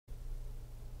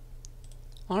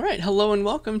Alright, hello and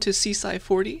welcome to CSCI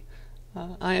 40.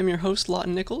 I am your host,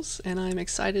 Lawton Nichols, and I'm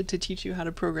excited to teach you how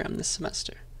to program this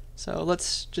semester. So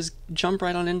let's just jump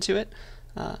right on into it.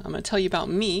 I'm going to tell you about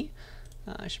me.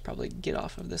 I should probably get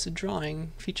off of this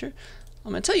drawing feature.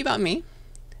 I'm going to tell you about me,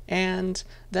 and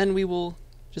then we will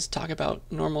just talk about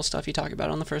normal stuff you talk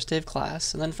about on the first day of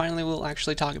class, and then finally we'll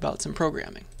actually talk about some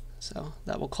programming. So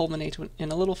that will culminate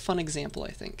in a little fun example,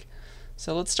 I think.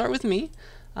 So let's start with me.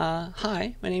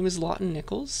 Hi, my name is Lawton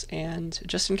Nichols, and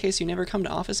just in case you never come to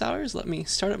office hours, let me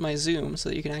start up my Zoom so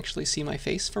that you can actually see my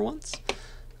face for once.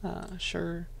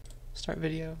 Sure, start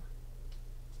video.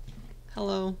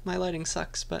 Hello, my lighting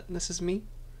sucks, but this is me.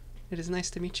 It is nice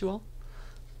to meet you all.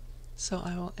 So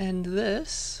I will end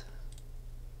this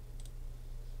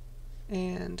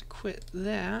and quit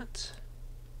that.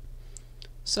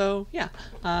 So yeah,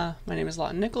 my name is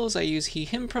Lawton Nichols. I use he,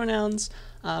 him pronouns.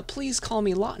 Please call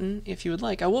me Lawton if you would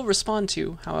like. I will respond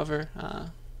to, however,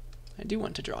 I do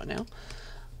want to draw now.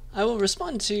 I will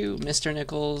respond to Mr.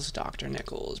 Nichols, Dr.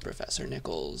 Nichols, Professor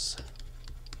Nichols.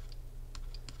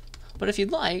 But if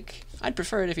you'd like, I'd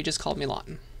prefer it if you just called me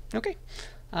Lawton. Okay.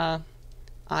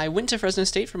 I went to Fresno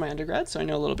State for my undergrad, so I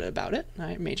know a little bit about it.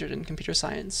 I majored in computer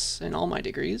science in all my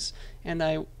degrees, and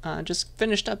I just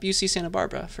finished up UC Santa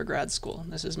Barbara for grad school.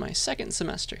 This is my second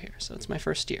semester here, so it's my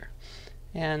first year.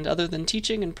 And other than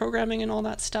teaching and programming and all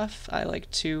that stuff, I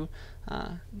like to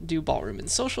do ballroom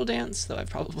and social dance, though I've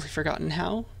probably forgotten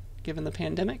how, given the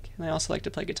pandemic, and I also like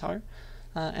to play guitar.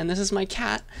 And this is my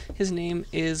cat. His name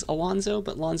is Alonzo,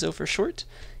 but Lonzo for short.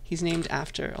 He's named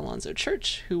after Alonzo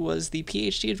Church, who was the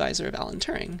PhD advisor of Alan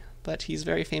Turing, but he's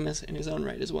very famous in his own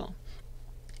right as well.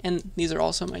 And these are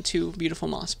also my two beautiful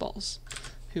moss balls,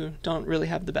 who don't really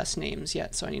have the best names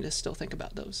yet, so I need to still think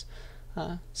about those.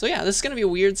 So yeah, this is going to be a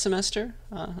weird semester,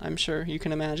 I'm sure you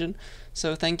can imagine,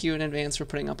 so thank you in advance for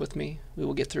putting up with me. We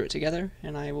will get through it together,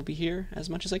 and I will be here as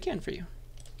much as I can for you.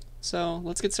 So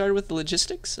let's get started with the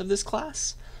logistics of this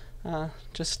class,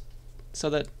 just so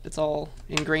that it's all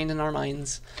ingrained in our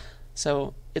minds.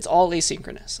 So it's all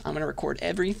asynchronous. I'm going to record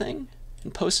everything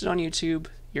and post it on YouTube.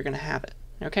 You're going to have it.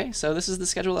 Okay, so this is the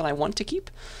schedule that I want to keep,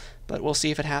 but we'll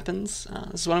see if it happens.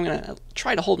 This is what I'm going to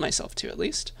try to hold myself to, at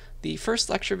least. The first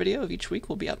lecture video of each week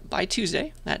will be up by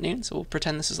Tuesday at noon, so we'll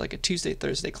pretend this is like a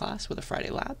Tuesday-Thursday class with a Friday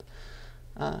lab.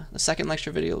 The second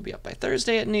lecture video will be up by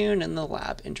Thursday at noon, and the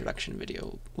lab introduction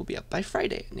video will be up by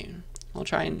Friday at noon. I'll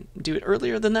try and do it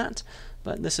earlier than that,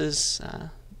 but this is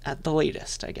at the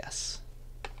latest, I guess.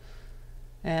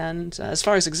 And as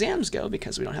far as exams go,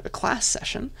 because we don't have a class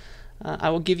session, I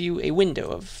will give you a window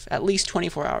of at least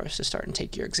 24 hours to start and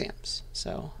take your exams.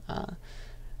 So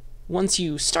once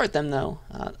you start them, though,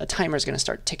 a timer is going to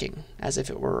start ticking as if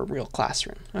it were a real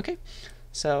classroom. Okay?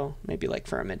 So maybe like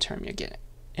for a midterm, you get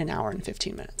an hour and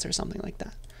 15 minutes or something like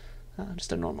that.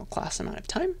 Just a normal class amount of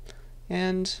time.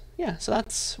 And yeah, so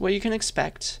that's what you can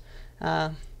expect.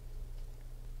 And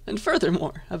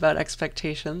furthermore, about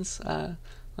expectations,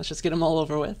 let's just get them all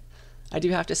over with. I do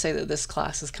have to say that this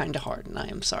class is kind of hard, and I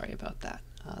am sorry about that.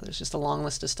 There's just a long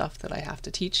list of stuff that I have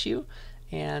to teach you,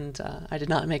 and I did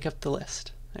not make up the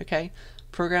list. Okay?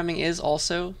 Programming is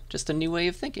also just a new way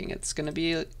of thinking. It's going to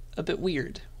be a bit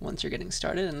weird once you're getting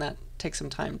started, and that takes some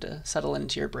time to settle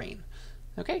into your brain.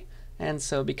 Okay? And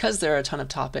so because there are a ton of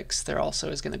topics, there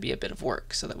also is going to be a bit of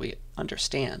work so that we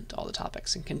understand all the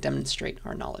topics and can demonstrate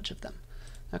our knowledge of them.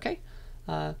 Okay?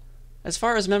 As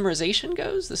far as memorization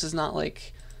goes, this is not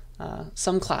like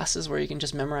some classes where you can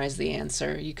just memorize the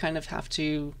answer. You kind of have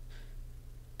to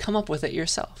come up with it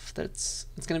yourself. It's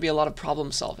going to be a lot of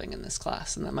problem solving in this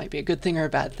class, and that might be a good thing or a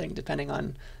bad thing depending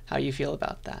on how you feel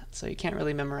about that. So you can't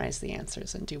really memorize the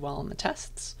answers and do well on the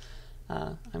tests.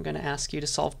 I'm going to ask you to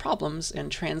solve problems and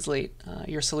translate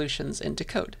your solutions into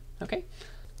code. Okay?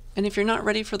 And if you're not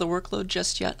ready for the workload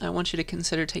just yet, I want you to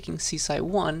consider taking CSCI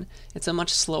 1. It's a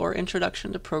much slower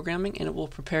introduction to programming, and it will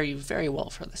prepare you very well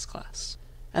for this class.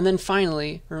 And then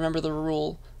finally, remember the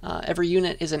rule, every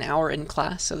unit is an hour in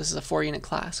class, so this is a 4-unit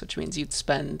class, which means you'd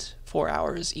spend 4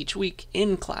 hours each week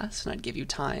in class, and I'd give you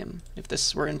time. If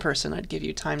this were in person, I'd give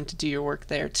you time to do your work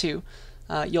there too.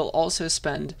 You'll also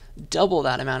spend double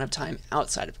that amount of time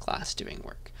outside of class doing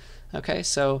work. Okay,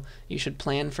 so you should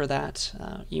plan for that.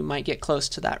 You might get close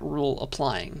to that rule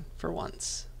applying for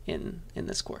once in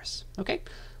this course. Okay?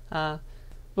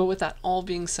 But with that all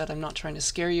being said, I'm not trying to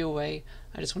scare you away.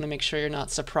 I just want to make sure you're not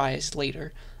surprised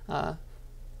later. I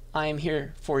am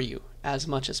here for you as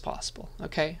much as possible.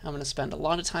 Okay? I'm going to spend a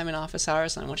lot of time in office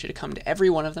hours, and I want you to come to every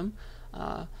one of them.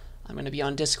 I'm going to be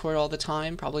on Discord all the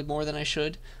time, probably more than I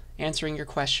should, answering your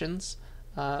questions.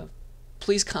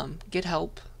 Please come, get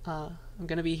help. I'm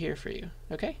going to be here for you,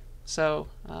 okay? So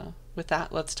with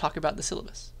that, let's talk about the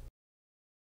syllabus.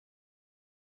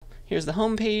 Here's the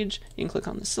home page. You can click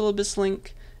on the syllabus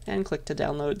link and click to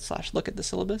download/look at the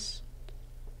syllabus.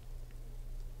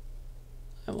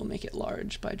 I will make it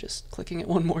large by just clicking it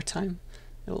one more time.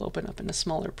 It will open up in a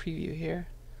smaller preview here.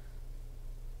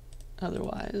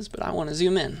 Otherwise, but I want to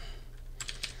zoom in.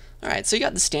 Alright, so you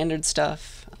got the standard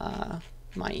stuff,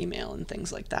 my email and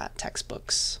things like that,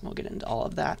 textbooks. We'll get into all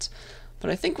of that. But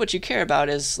I think what you care about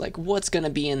is like what's going to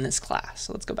be in this class.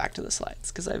 So let's go back to the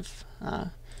slides because I've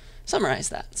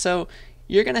summarized that. So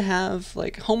you're going to have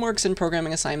like homeworks and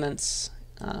programming assignments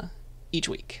each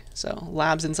week. So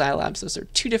labs and Xylabs, those are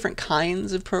two different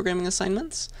kinds of programming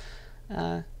assignments.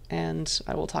 And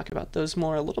I will talk about those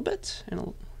more a little bit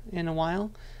in a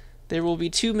while. There will be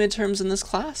 2 midterms in this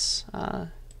class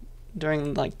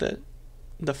during like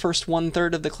the first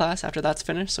 1/3 of the class after that's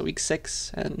finished, so week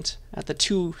 6, and at the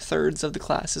 2/3 of the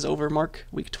class is over mark,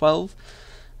 week 12.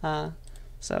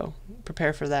 So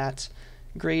prepare for that.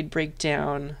 Grade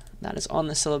breakdown, that is on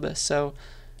the syllabus. So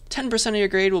 10% of your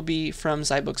grade will be from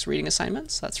Zybook's reading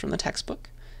assignments, that's from the textbook,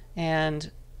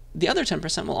 and the other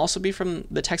 10% will also be from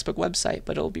the textbook website,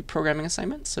 but it will be programming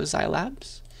assignments, so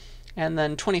Xylabs. And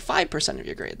then 25% of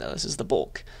your grade, though, this is the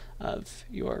bulk of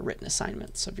your written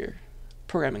assignments, of your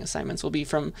programming assignments, will be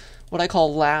from what I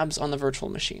call labs on the virtual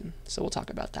machine. So we'll talk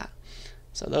about that.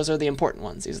 So those are the important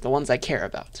ones. These are the ones I care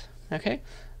about. Okay?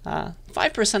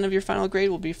 5% of your final grade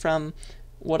will be from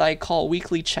what I call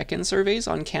weekly check-in surveys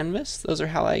on Canvas. Those are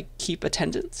how I keep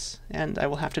attendance, and I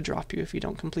will have to drop you if you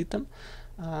don't complete them.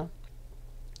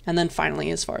 And then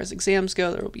finally, as far as exams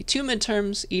go, there will be 2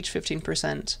 midterms, each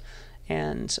 15%,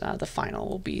 and the final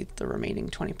will be the remaining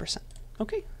 20%.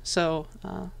 Okay, so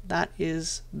that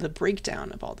is the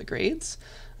breakdown of all the grades.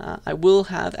 I will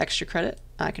have extra credit,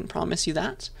 I can promise you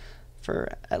that,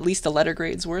 for at least a letter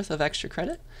grade's worth of extra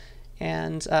credit.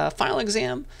 And final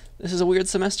exam, this is a weird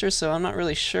semester, so I'm not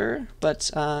really sure,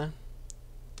 but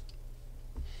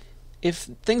if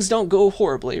things don't go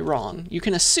horribly wrong, you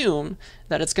can assume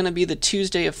that it's going to be the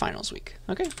Tuesday of finals week.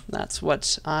 Okay, that's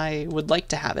what I would like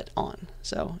to have it on.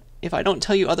 So if I don't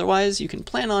tell you otherwise, you can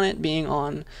plan on it being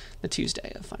on the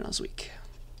Tuesday of finals week.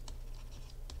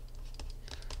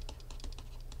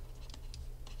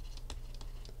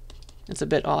 It's a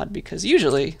bit odd because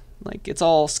usually, like, it's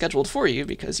all scheduled for you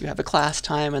because you have a class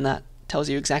time and that tells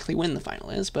you exactly when the final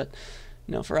is, but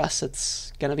you know, for us,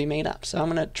 it's going to be made up. So I'm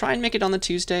going to try and make it on the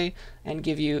Tuesday and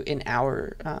give you an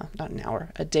hour, not an hour,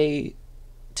 a day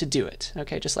to do it.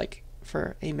 Okay, just like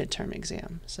for a midterm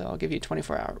exam. So I'll give you a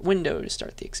 24-hour window to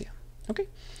start the exam. Okay.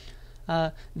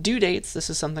 Due dates, this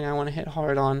is something I want to hit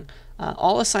hard on.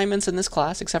 All assignments in this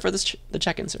class, except for the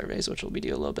check-in surveys, which will be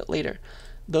due a little bit later,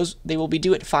 they will be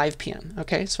due at 5 p.m.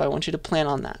 Okay, so I want you to plan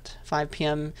on that. 5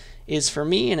 p.m. is for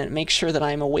me, and it makes sure that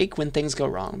I'm awake when things go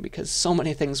wrong, because so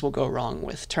many things will go wrong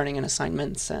with turning in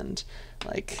assignments and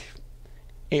like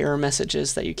error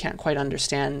messages that you can't quite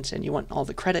understand and you want all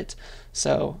the credit.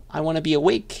 So I want to be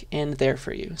awake and there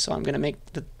for you. So I'm going to make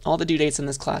all the due dates in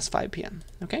this class 5 p.m.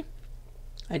 Okay?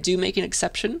 I do make an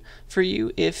exception for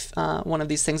you if one of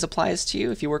these things applies to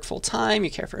you. If you work full-time,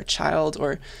 you care for a child,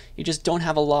 or you just don't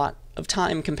have a lot of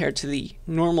time compared to the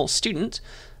normal student,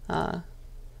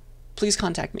 please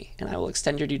contact me and I will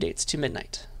extend your due dates to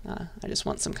midnight. I just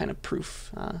want some kind of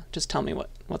proof. Just tell me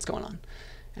what's going on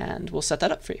and we'll set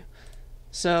that up for you.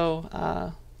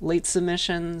 So late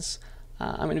submissions,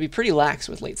 I'm going to be pretty lax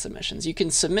with late submissions. You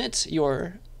can submit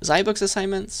your Zybook's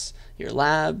assignments, your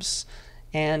labs,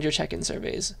 and your check-in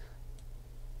surveys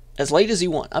as late as you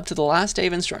want, up to the last day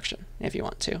of instruction if you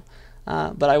want to.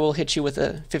 But I will hit you with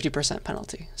a 50%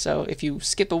 penalty. So if you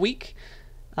skip a week,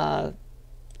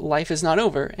 life is not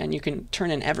over, and you can turn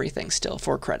in everything still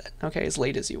for credit, okay, as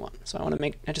late as you want. So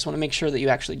I just want to make sure that you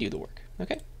actually do the work,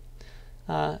 okay?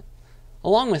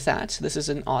 Along with that, this is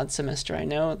an odd semester. I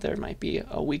know there might be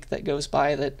a week that goes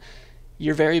by that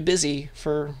you're very busy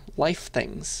for life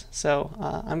things. So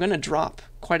I'm going to drop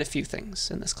quite a few things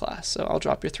in this class. So I'll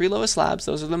drop your 3 lowest labs.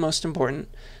 Those are the most important.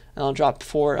 And I'll drop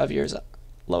 4 of your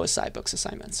lowest Zybook's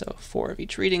assignments. So 4 of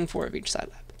each reading, 4 of each Xylab.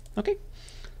 Okay.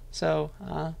 So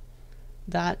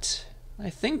that, I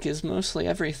think, is mostly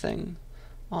everything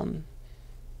on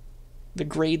the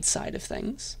grade side of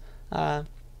things.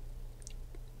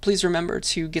 Please remember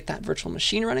to get that virtual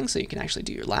machine running so you can actually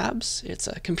do your labs. It's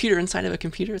a computer inside of a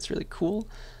computer. It's really cool.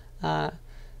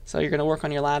 So you're going to work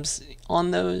on your labs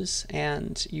on those,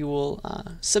 and you will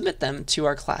submit them to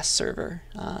our class server.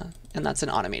 And that's an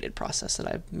automated process that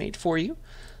I've made for you.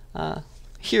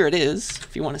 Here it is,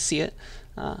 if you want to see it.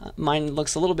 Mine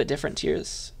looks a little bit different to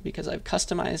yours because I've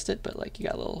customized it, but like you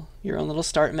got your own little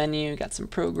start menu, got some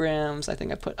programs. I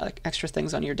think I put extra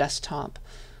things on your desktop.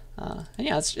 And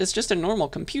yeah, it's just a normal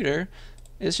computer.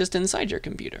 It's just inside your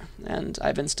computer. And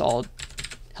I've installed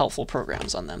helpful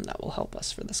programs on them that will help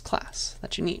us for this class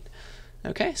that you need.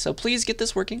 Okay, so please get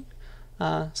this working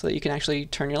so that you can actually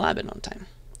turn your lab in on time.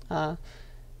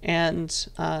 And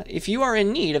if you are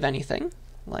in need of anything,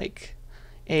 like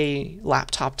a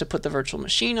laptop to put the virtual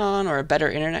machine on or a better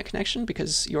internet connection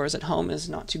because yours at home is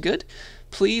not too good,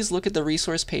 please look at the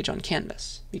resource page on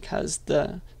Canvas, because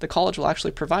the college will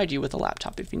actually provide you with a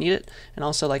laptop if you need it, and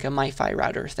also like a MiFi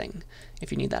router thing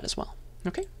if you need that as well.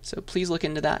 Okay, so please look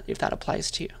into that if that applies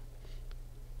to you.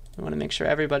 We want to make sure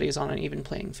everybody is on an even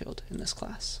playing field in this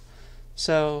class.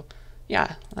 So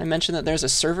yeah, I mentioned that there's a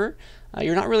server.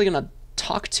 You're not really going to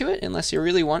talk to it unless you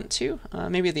really want to.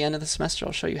 Maybe at the end of the semester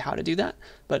I'll show you how to do that,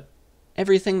 but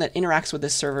everything that interacts with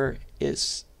this server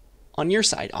is on your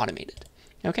side automated.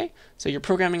 Okay, so your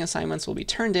programming assignments will be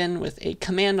turned in with a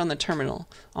command on the terminal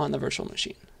on the virtual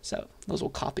machine. So those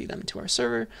will copy them to our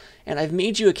server, and I've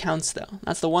made you accounts though.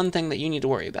 That's the one thing that you need to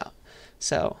worry about.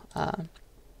 So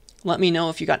let me know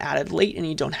if you got added late and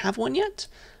you don't have one yet,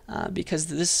 because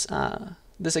this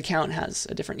account has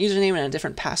a different username and a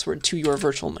different password to your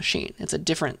virtual machine. It's a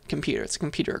different computer. It's a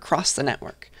computer across the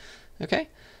network. Okay,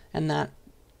 and that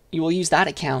you will use that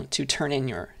account to turn in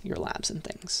your labs and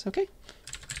things. Okay.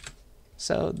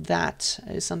 So that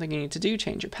is something you need to do,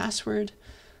 change your password.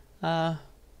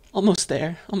 Almost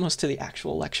there, almost to the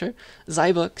actual lecture.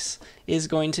 Zybooks is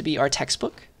going to be our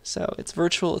textbook. So it's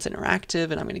virtual, it's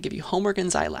interactive, and I'm going to give you homework in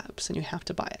Zylabs, and you have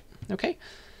to buy it. Okay?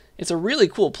 It's a really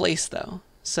cool place, though.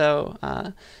 So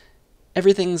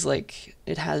everything's like,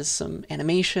 it has some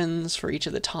animations for each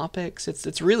of the topics.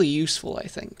 It's really useful, I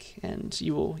think, and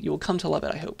you will come to love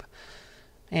it, I hope.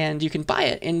 And you can buy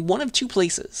it in one of two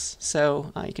places.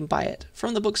 So you can buy it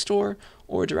from the bookstore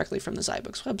or directly from the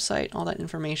Zybooks website. All that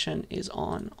information is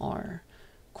on our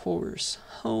course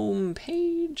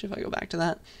homepage. If I go back to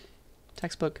that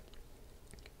textbook.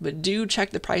 But do check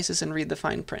the prices and read the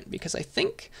fine print, because I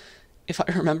think, if I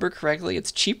remember correctly,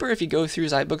 it's cheaper if you go through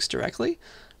Zybooks directly,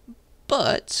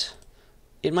 but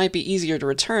it might be easier to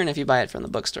return if you buy it from the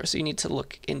bookstore. So you need to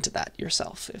look into that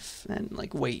yourself and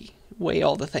like weigh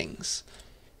all the things.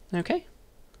 Okay,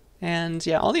 and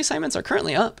yeah, all the assignments are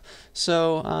currently up,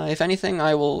 so if anything,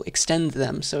 I will extend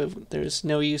them, so there's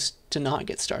no use to not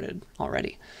get started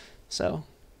already. So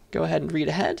go ahead and read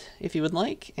ahead if you would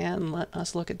like, and let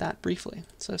us look at that briefly.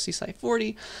 So CSCI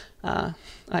 40, I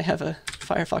have a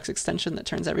Firefox extension that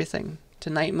turns everything to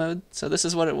night mode, so this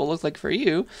is what it will look like for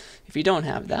you if you don't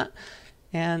have that.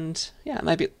 And yeah, it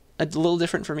might be a little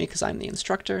different for me because I'm the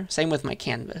instructor. Same with my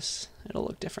Canvas. It'll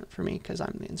look different for me because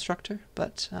I'm the instructor,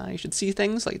 but you should see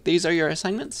things like these are your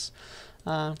assignments.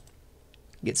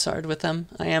 Get started with them.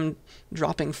 I am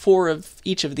dropping 4 of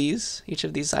each of these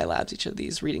Zylabs, each of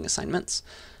these reading assignments.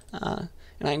 And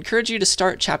I encourage you to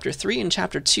start Chapter 3 and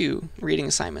Chapter 2 reading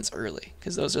assignments early,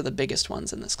 because those are the biggest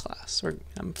ones in this class.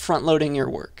 I'm front-loading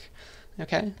your work,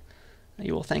 okay?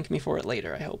 You will thank me for it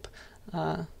later, I hope.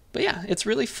 But yeah, it's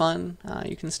really fun.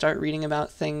 You can start reading about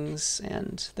things,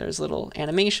 and there's little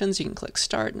animations. You can click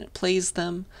start and it plays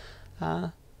them.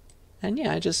 And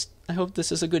yeah, I hope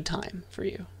this is a good time for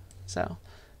you. So,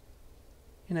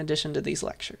 in addition to these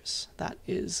lectures, that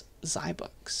is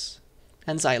Zybooks.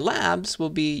 And Zylabs will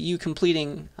be you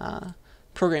completing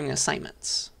programming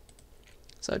assignments.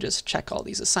 So just check all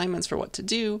these assignments for what to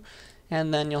do,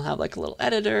 and then you'll have like a little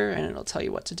editor, and it'll tell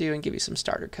you what to do and give you some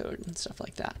starter code and stuff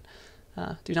like that.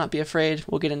 Do not be afraid.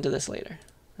 We'll get into this later.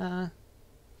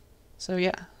 So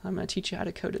yeah, I'm going to teach you how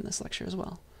to code in this lecture as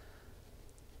well.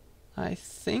 I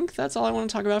think that's all I want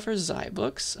to talk about for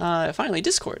Zybooks. Finally,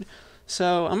 Discord.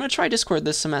 So I'm going to try Discord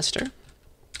this semester.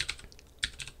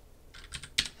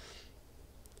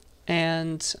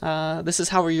 And this is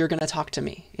how you're going to talk to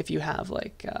me if you have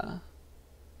like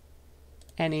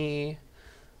any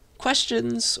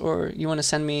questions, or you want to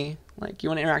send me, like, you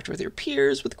want to interact with your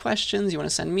peers with questions, you want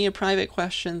to send me a private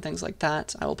question, things like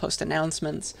that. I will post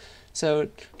announcements. So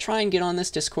try and get on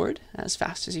this Discord as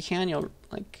fast as you can. You'll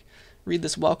like read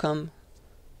this welcome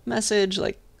message,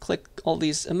 like click all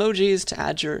these emojis to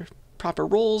add your proper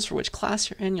roles for which class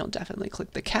you're in. You'll definitely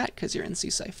click the cat because you're in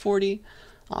CSCI 40.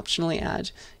 Optionally add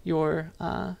your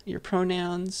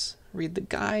pronouns. Read the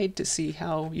guide to see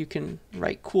how you can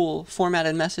write cool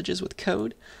formatted messages with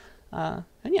code.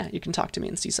 And yeah, you can talk to me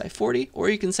in CSCI 40, or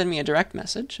you can send me a direct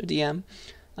message, a DM,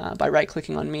 by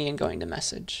right-clicking on me and going to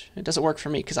message. It doesn't work for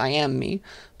me because I am me,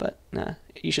 but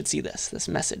you should see this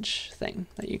message thing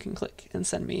that you can click and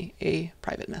send me a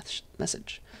private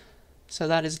message. So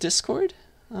that is Discord.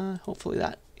 Hopefully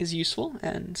that is useful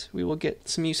and we will get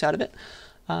some use out of it.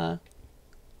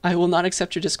 I will not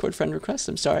accept your Discord friend request,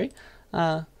 I'm sorry.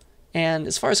 And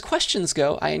as far as questions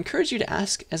go, I encourage you to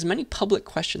ask as many public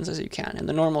questions as you can in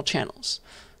the normal channels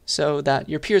so that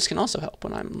your peers can also help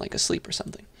when I'm like asleep or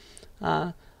something.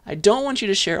 I don't want you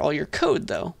to share all your code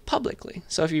though publicly.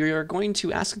 So if you're going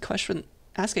to ask a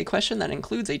question that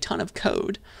includes a ton of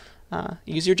code,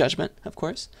 use your judgment, of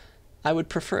course. I would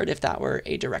prefer it if that were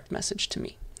a direct message to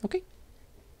me, okay?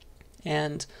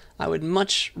 And I would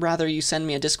much rather you send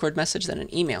me a Discord message than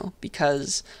an email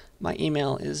because my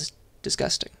email is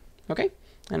disgusting, okay?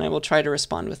 And I will try to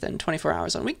respond within 24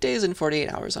 hours on weekdays and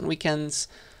 48 hours on weekends.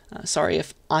 Sorry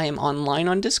if I am online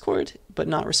on Discord but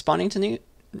not responding to you.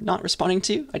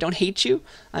 I don't hate you.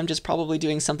 I'm just probably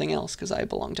doing something else because I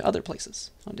belong to other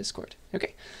places on Discord.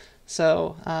 Okay,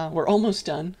 so we're almost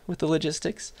done with the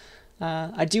logistics.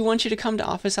 I do want you to come to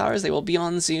office hours. They will be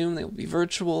on Zoom. They will be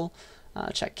virtual.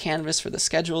 Check Canvas for the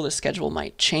schedule. The schedule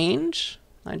might change.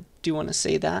 I do want to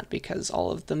say that because all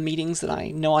of the meetings that I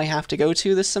know I have to go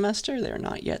to this semester, they're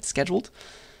not yet scheduled.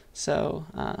 So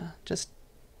just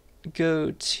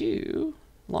go to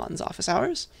Lawton's office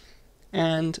hours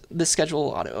and the schedule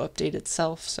will auto-update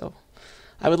itself. So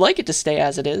I would like it to stay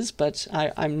as it is, but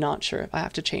I'm not sure if I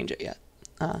have to change it yet.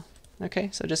 Okay,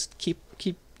 so just keep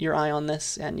your eye on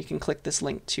this and you can click this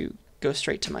link to go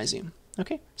straight to my Zoom.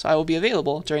 Okay, so I will be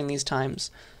available during these times,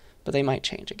 but they might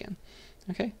change again.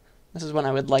 Okay, this is when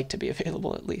I would like to be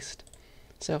available at least.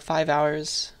 So 5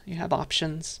 hours, you have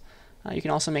options. You can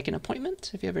also make an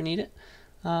appointment if you ever need it.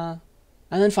 And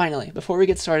then finally, before we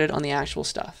get started on the actual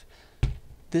stuff,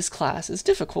 this class is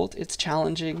difficult, it's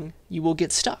challenging, you will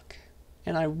get stuck.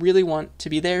 And I really want to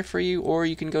be there for you, or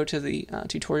you can go to the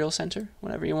tutorial center,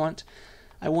 whatever you want.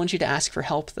 I want you to ask for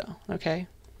help though, okay?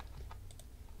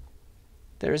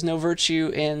 There is no virtue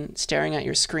in staring at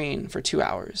your screen for 2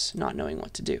 hours, not knowing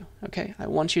what to do, okay? I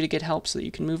want you to get help so that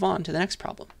you can move on to the next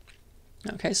problem.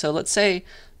 Okay, so let's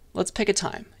pick a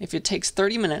time. If it takes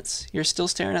 30 minutes, you're still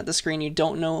staring at the screen, you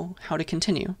don't know how to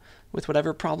continue with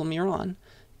whatever problem you're on,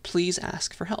 please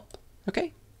ask for help,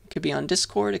 okay? It could be on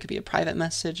Discord, it could be a private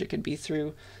message, it could be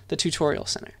through the tutorial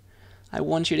center. I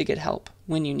want you to get help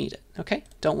when you need it, okay?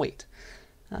 Don't wait.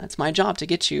 It's my job to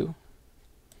get you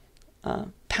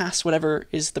past whatever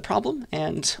is the problem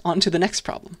and on to the next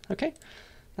problem, okay?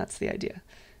 That's the idea.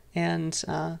 And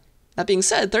that being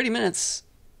said, 30 minutes,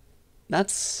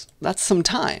 that's some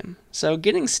time. So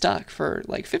getting stuck for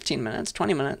like 15 minutes,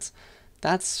 20 minutes,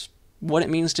 that's what it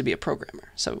means to be a programmer.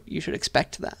 So you should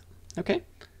expect that, okay?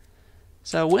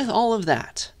 So with all of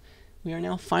that, we are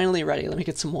now finally ready. Let me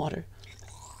get some water.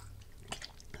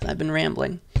 I've been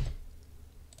rambling.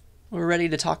 We're ready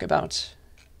to talk about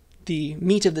the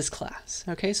meat of this class,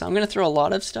 okay? So I'm going to throw a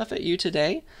lot of stuff at you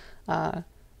today.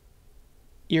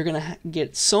 You're going to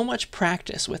get so much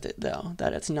practice with it, though,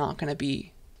 that it's not going to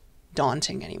be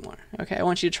daunting anymore, okay? I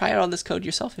want you to try out all this code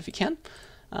yourself if you can,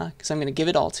 because I'm going to give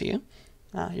it all to you.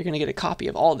 You're going to get a copy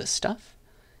of all this stuff.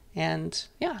 And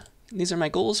yeah, these are my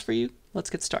goals for you. Let's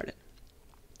get started.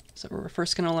 So we're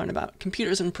first going to learn about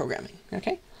computers and programming,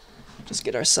 okay? Just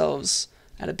get ourselves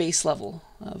at a base level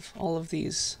of all of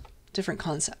these different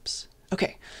concepts.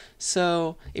 Okay,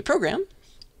 so a program,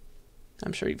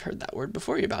 I'm sure you've heard that word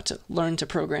before, you're about to learn to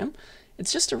program.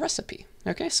 It's just a recipe,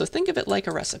 okay? So think of it like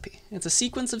a recipe. It's a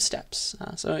sequence of steps.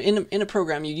 So in a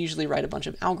program, you usually write a bunch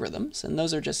of algorithms, and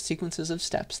those are just sequences of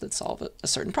steps that solve a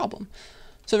certain problem.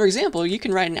 So for example, you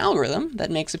can write an algorithm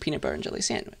that makes a peanut butter and jelly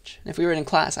sandwich. And if we were in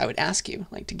class, I would ask you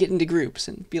like to get into groups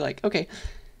and be like, okay,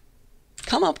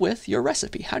 come up with your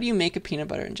recipe. How do you make a peanut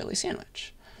butter and jelly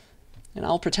sandwich? And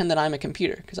I'll pretend that I'm a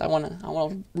computer because I want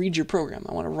to read your program.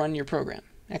 I want to run your program,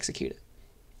 execute it.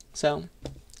 So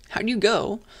how do you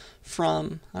go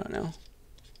from, I don't know,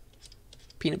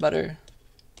 peanut butter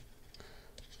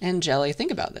and jelly?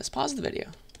 Think about this. Pause the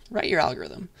video. Write your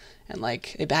algorithm. And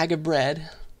like a bag of bread,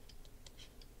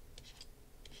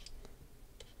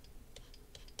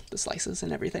 the slices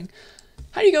and everything.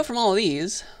 How do you go from all of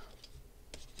these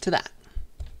to that?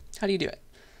 How do you do it?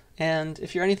 And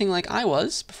if you're anything like I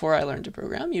was before I learned to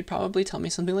program, you'd probably tell me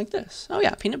something like this. Oh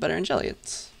yeah, peanut butter and jelly.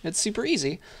 It's super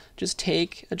easy. Just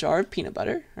take a jar of peanut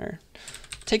butter, or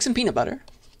take some peanut butter.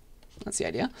 That's the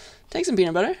idea. Take some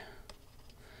peanut butter,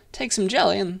 take some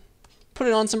jelly, and put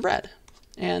it on some bread.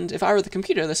 And if I were the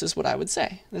computer, this is what I would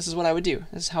say. This is what I would do.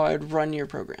 This is how I would run your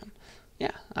program.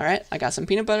 Yeah, all right, I got some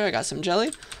peanut butter, I got some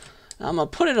jelly. I'm gonna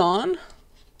put it on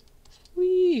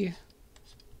Whee!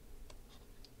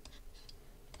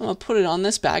 I'm gonna put it on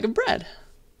this bag of bread.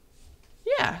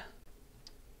 Yeah.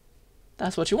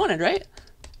 That's what you wanted, right?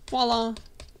 Voila.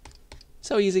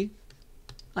 So easy.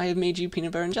 I have made you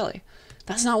peanut butter and jelly.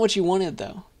 That's not what you wanted,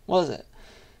 though, was it?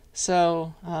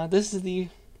 So this is the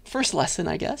first lesson,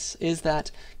 I guess, is that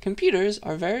computers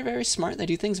are very, very smart. They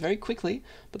do things very quickly,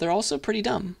 but they're also pretty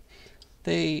dumb.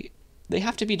 They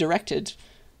have to be directed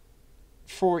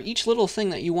for each little thing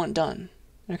that you want done.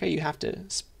 Okay, you have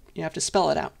to spell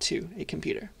it out to a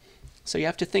computer. So you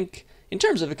have to think in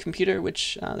terms of a computer,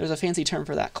 which there's a fancy term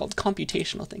for that called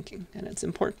computational thinking, and it's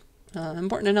important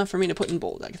enough for me to put in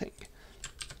bold, I think.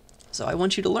 So I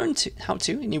want you to learn how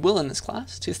to, and you will in this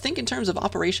class, to think in terms of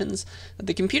operations that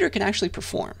the computer can actually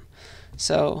perform.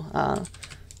 So,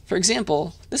 for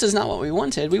example, this is not what we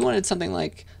wanted. We wanted something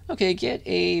like, okay, get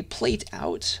a plate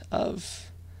out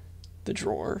of the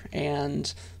drawer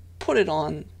and put it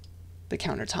on the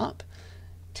countertop.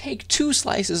 Take 2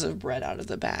 slices of bread out of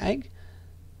the bag.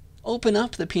 Open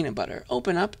up the peanut butter.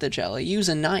 Open up the jelly. Use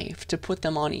a knife to put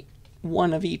them on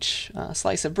one of each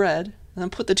slice of bread, and then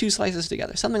put the 2 slices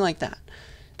together, something like that.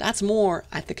 That's more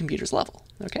at the computer's level,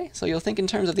 okay? So you'll think in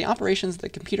terms of the operations the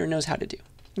computer knows how to do,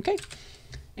 okay?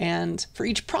 And for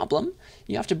each problem,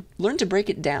 you have to learn to break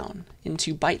it down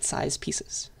into bite-sized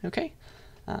pieces, okay?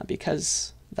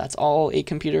 Because that's all a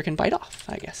computer can bite off,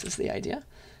 I guess, is the idea.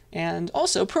 And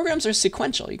also, programs are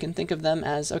sequential. You can think of them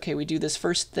as, okay, we do this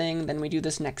first thing, then we do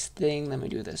this next thing, then we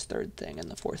do this third thing, and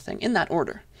the fourth thing, in that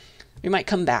order. We might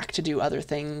come back to do other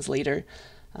things later,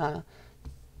 to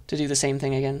do the same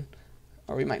thing again,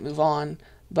 or we might move on,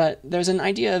 but there's an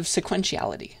idea of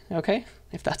sequentiality, okay,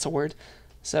 if that's a word.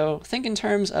 So think in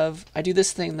terms of, I do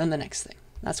this thing, then the next thing.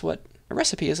 That's what a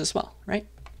recipe is as well, right?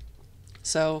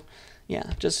 So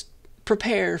yeah, just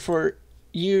prepare for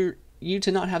you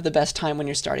to not have the best time when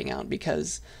you're starting out,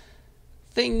 because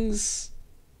things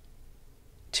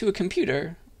to a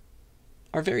computer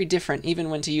are very different, even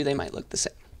when to you they might look the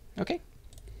same, okay?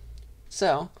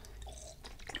 So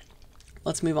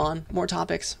let's move on. More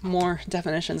topics, more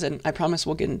definitions, and I promise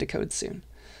we'll get into code soon.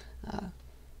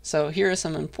 So here are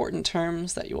some important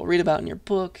terms that you will read about in your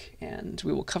book, and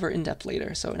we will cover in depth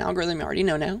later. So an algorithm you already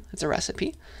know now. It's a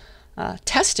recipe.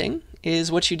 Testing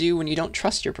is what you do when you don't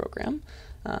trust your program,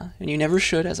 and you never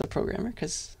should as a programmer,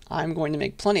 because I'm going to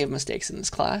make plenty of mistakes in this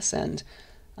class, and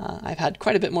I've had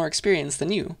quite a bit more experience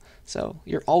than you, so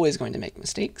you're always going to make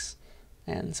mistakes.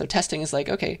 And so testing is like,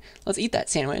 okay, let's eat that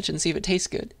sandwich and see if it tastes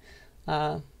good.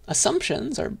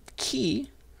 Assumptions are key,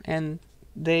 and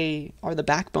they are the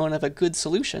backbone of a good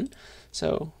solution.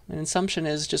 So an assumption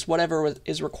is just whatever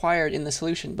is required in the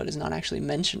solution but is not actually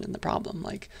mentioned in the problem.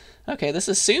 Like, okay,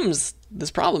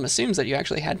 this problem assumes that you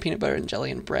actually had peanut butter and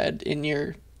jelly and bread in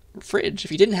your fridge.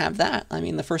 If you didn't have that, I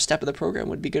mean, the first step of the program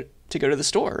would be to go to the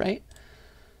store, right?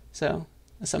 So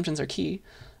assumptions are key.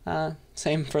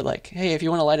 Same for like, hey, if you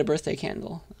want to light a birthday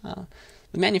candle,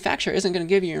 the manufacturer isn't going to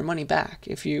give you your money back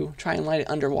if you try and light it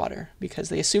underwater, because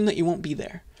they assume that you won't be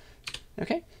there.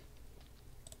 Okay?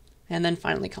 And then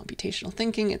finally, computational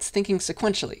thinking. It's thinking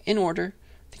sequentially, in order,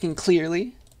 thinking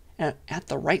clearly, and at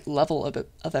the right level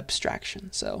of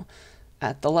abstraction. So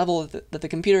at the level that the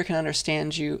computer can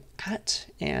understand you at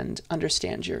and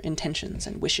understand your intentions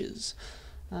and wishes.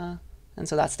 And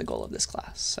so that's the goal of this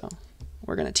class. So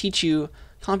we're going to teach you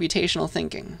computational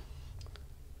thinking,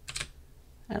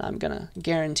 and I'm going to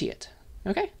guarantee it.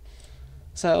 Okay?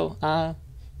 So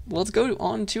let's go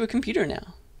on to a computer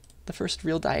now. The first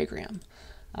real diagram.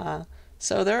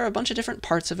 So there are a bunch of different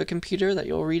parts of a computer that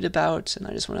you'll read about, and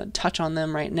I just want to touch on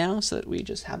them right now so that we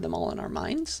just have them all in our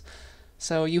minds.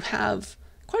 So you have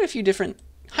quite a few different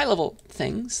high-level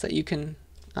things that you can,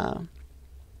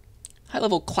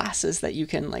 high-level classes that you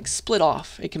can like split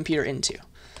off a computer into.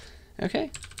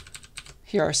 Okay?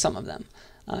 Here are some of them.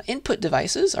 Input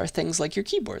devices are things like your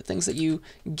keyboard, things that you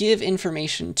give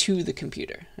information to the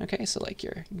computer. Okay, so like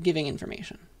you're giving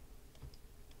information.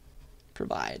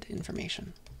 Provide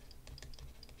information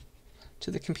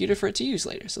to the computer for it to use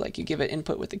later. So like you give it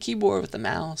input with the keyboard, with the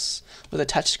mouse, with a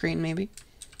touch screen maybe.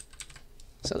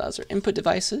 So those are input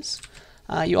devices.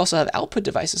 You also have output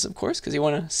devices, of course, because you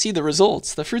want to see the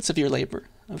results, the fruits of your labor,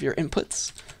 of your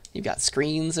inputs. You've got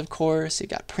screens, of course, you've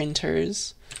got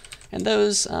printers, and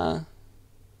those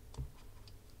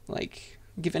like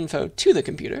give info to the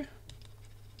computer.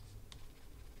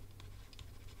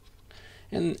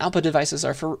 And output devices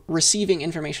are for receiving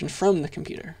information from the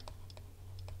computer.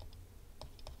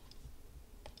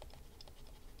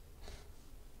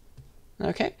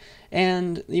 Okay,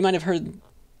 and you might have heard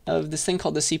of this thing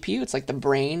called the CPU. It's like the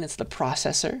brain, it's the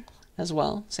processor as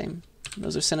well. Same,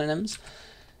 those are synonyms.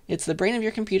 it's the brain of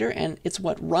your computer, and it's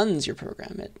what runs your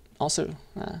program. It also,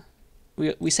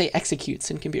 we say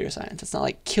executes in computer science. It's not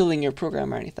like killing your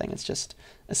program or anything. It's just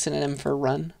a synonym for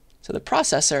run. So the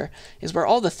processor is where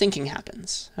all the thinking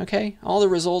happens, okay? All the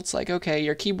results, like, okay,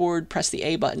 your keyboard pressed the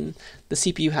A button, the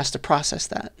CPU has to process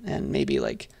that, and maybe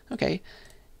like, okay,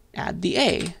 add the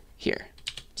A here,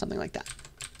 something like that.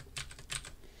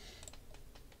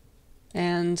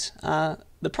 And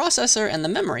the processor and the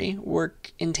memory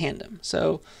work in tandem.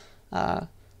 So the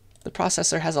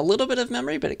processor has a little bit of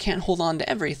memory, but it can't hold on to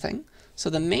everything. So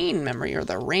the main memory, or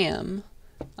the RAM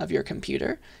of your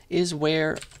computer, is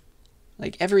where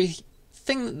like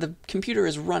everything that the computer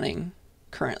is running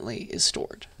currently is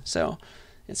stored. So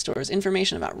it stores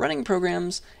information about running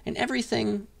programs and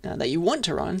everything that you want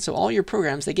to run. So all your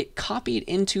programs, they get copied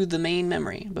into the main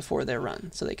memory before they're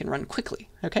run, so they can run quickly,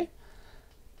 okay?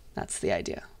 That's the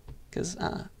idea, because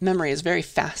memory is very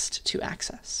fast to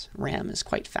access. RAM is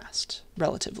quite fast,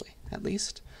 relatively, at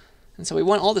least. And so we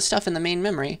want all the stuff in the main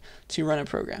memory to run a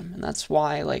program. And that's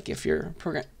why, like, if you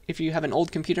have an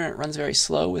old computer and it runs very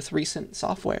slow with recent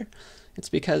software, it's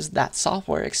because that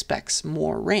software expects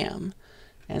more RAM.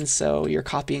 And so you're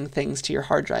copying things to your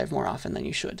hard drive more often than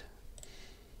you should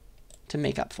to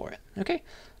make up for it. Okay.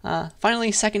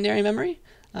 Finally, secondary memory.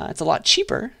 It's a lot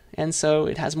cheaper, and so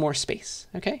it has more space.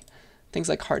 Okay. Things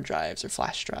like hard drives or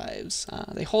flash drives,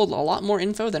 they hold a lot more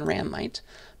info than RAM might,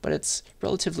 but it's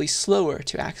relatively slower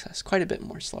to access, quite a bit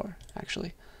more slower,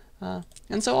 actually.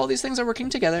 And so all these things are working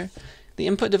together. The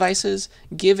input devices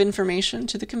give information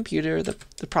to the computer, the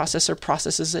processor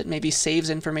processes it, maybe saves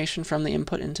information from the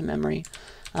input into memory.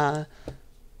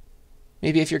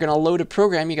 Maybe if you're going to load a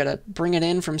program, you got to bring it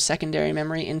in from secondary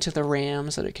memory into the RAM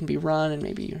so that it can be run, and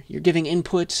maybe you're giving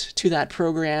input to that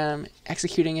program,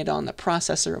 executing it on the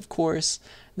processor, of course,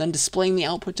 then displaying the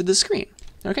output to the screen.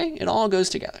 Okay? It all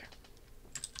goes together.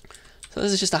 So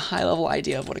this is just a high-level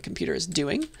idea of what a computer is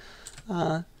doing.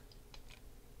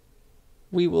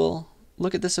 We will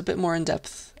look at this a bit more in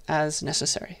depth as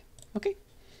necessary. Okay?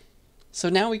 So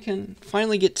now we can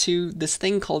finally get to this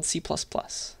thing called C++.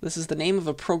 This is the name of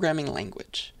a programming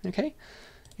language, okay?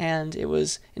 And it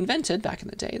was invented back in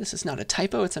the day. This is not a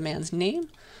typo, it's a man's name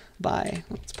by,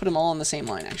 let's put them all on the same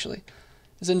line actually.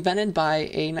 It was invented by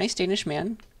a nice Danish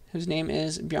man whose name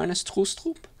is Bjarne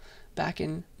Stroustrup back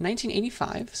in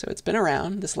 1985. So it's been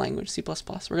around, this language, C++. We're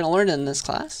going to learn it in this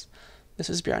class. This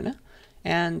is Bjarne.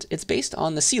 And it's based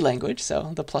on the C language,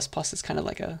 so the plus is kind of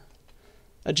like a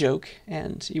joke,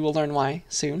 and you will learn why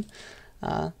soon.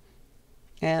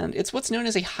 And it's what's known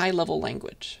as a high-level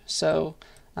language. So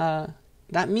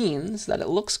that means that it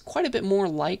looks quite a bit more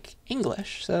like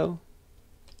English. So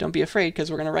don't be afraid,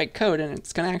 because we're going to write code, and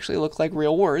it's going to actually look like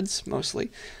real words,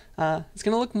 mostly. It's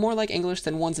going to look more like English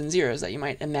than ones and zeros that you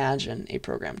might imagine a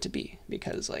program to be.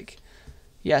 Because, like,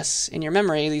 yes, in your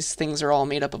memory, these things are all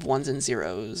made up of ones and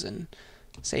zeros, and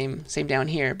same down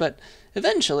here. But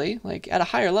eventually, like at a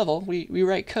higher level, we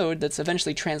write code that's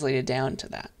eventually translated down to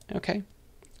that, okay?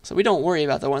 So we don't worry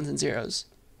about the ones and zeros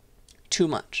too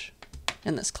much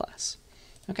in this class,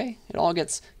 okay? It all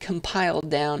gets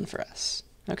compiled down for us,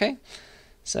 okay?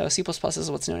 So C++ is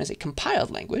what's known as a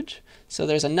compiled language. So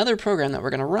there's another program that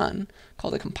we're going to run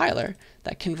called a compiler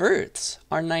that converts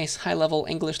our nice high-level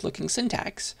English-looking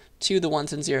syntax to the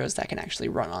ones and zeros that can actually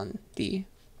run on the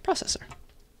processor.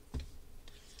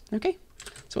 Okay,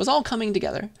 so it's all coming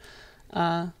together,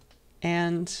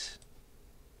 and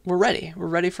we're ready. We're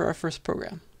ready for our first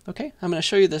program. Okay, I'm going to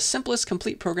show you the simplest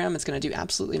complete program. It's going to do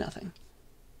absolutely nothing.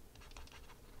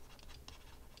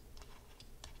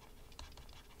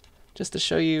 Just to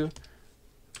show you,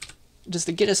 just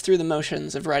to get us through the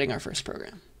motions of writing our first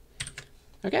program.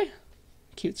 Okay,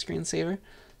 cute screensaver.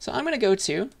 So I'm going to go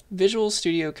to Visual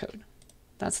Studio Code.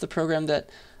 That's the program that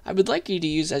I would like you to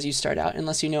use as you start out,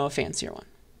 unless you know a fancier one.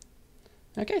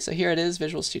 Okay, so here it is,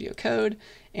 Visual Studio Code,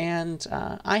 and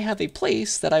I have a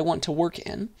place that I want to work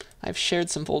in. I've shared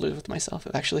some folders with myself.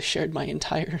 I've actually shared my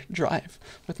entire drive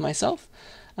with myself.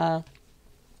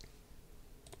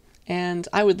 And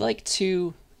I would like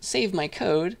to save my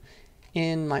code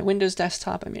in my Windows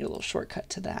desktop. I made a little shortcut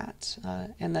to that.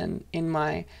 And then in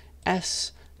my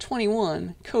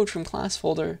S21 code from class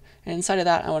folder, and inside of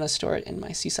that I want to store it in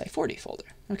my CSCI 40 folder.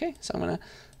 Okay, so I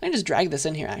can just drag this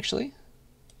in here actually.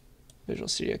 Visual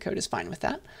Studio Code is fine with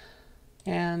that.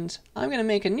 And I'm going to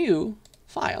make a new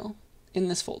file in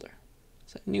this folder.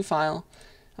 So new file,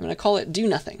 I'm going to call it do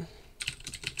nothing.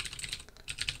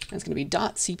 And it's going to be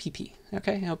 .cpp.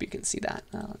 Okay, I hope you can see that.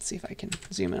 Let's see if I can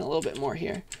zoom in a little bit more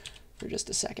here for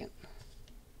just a second.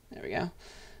 There we go.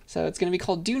 So it's going to be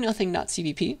called do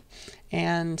nothing.cpp,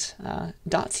 and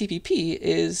 .cpp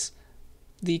is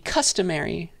the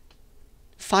customary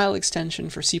file extension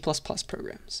for C++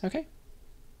 programs, okay?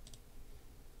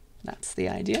 That's the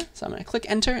idea. So I'm going to click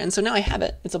enter, and so now I have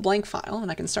it. It's a blank file,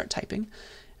 and I can start typing.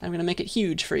 I'm going to make it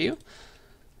huge for you.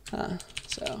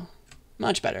 So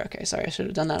much better. Okay, sorry, I should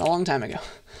have done that a long time ago.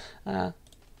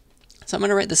 So I'm going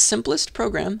to write the simplest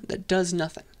program that does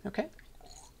nothing, okay?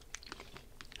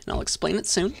 And I'll explain it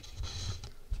soon.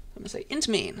 I'm going to say int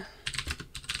main,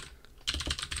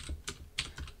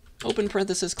 open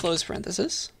parenthesis, close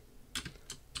parenthesis,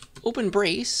 open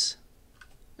brace,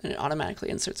 and it automatically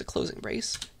inserts a closing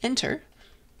brace, enter.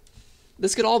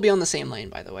 This could all be on the same line,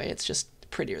 by the way. It's just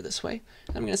prettier this way.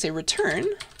 I'm going to say return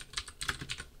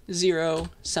 0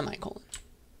 semicolon.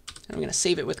 And I'm going to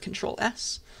save it with Control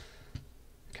S,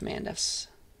 Command S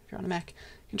if you're on a Mac,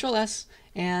 Control S,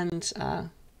 and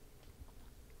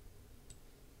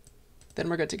then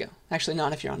we're good to go. Actually,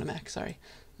 not if you're on a Mac, sorry.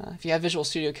 If you have Visual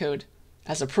Studio Code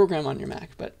as a program on your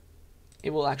Mac, but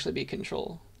it will actually be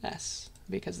Control S,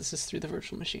 because this is through the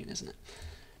virtual machine, isn't it?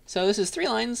 So this is 3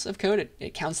 lines of code.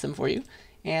 It counts them for you,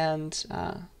 and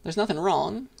there's nothing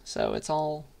wrong, so it's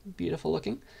all beautiful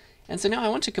looking. And so now I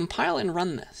want to compile and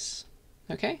run this,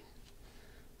 okay?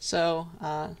 So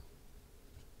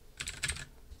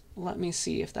let me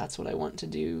see if that's what I want to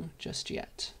do just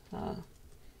yet.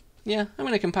 Yeah, I'm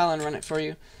going to compile and run it for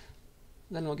you.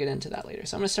 Then we'll get into that later.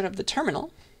 So I'm going to start up the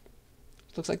terminal.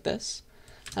 It looks like this.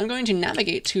 I'm going to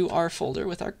navigate to our folder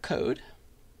with our code.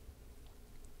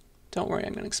 Don't worry,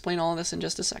 I'm going to explain all of this in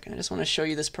just a second. I just want to show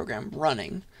you this program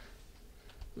running.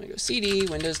 I'm going to go CD,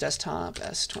 Windows Desktop,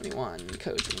 S21,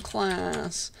 code from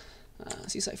class,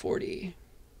 CSCI 40,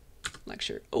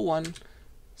 lecture 01.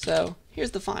 So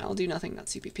here's the file, do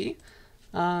nothing.cpp.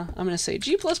 I'm going to say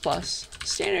G++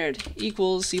 standard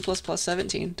equals C++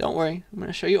 17. Don't worry, I'm going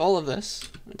to show you all of this.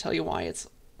 I'm going to tell you why it's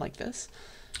like this.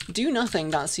 Do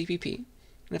nothing.cpp. And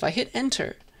if I hit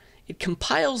enter, it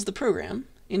compiles the program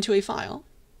into a file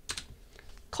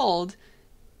called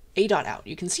a.out.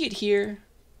 You can see it here.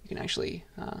 You can actually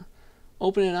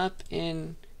open it up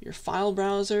in your file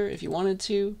browser if you wanted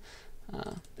to.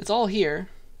 It's all here.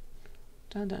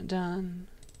 Dun dun dun.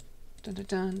 Dun dun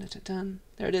dun dun dun dun.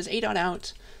 There it is,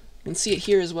 a.out. You can see it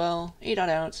here as well,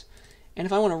 a.out. And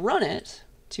if I want to run it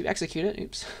to execute it,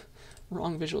 oops,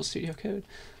 wrong Visual Studio Code.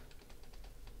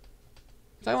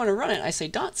 If I want to run it, I say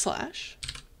 /a.out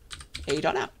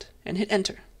and hit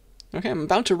enter. Okay, I'm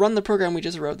about to run the program we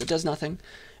just wrote that does nothing.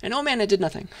 And oh man, it did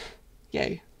nothing.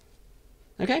 Yay.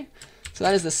 Okay, so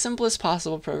that is the simplest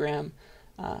possible program,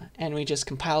 and we just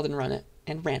compiled and ran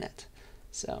it.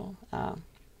 So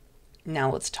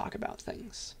now let's talk about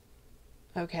things.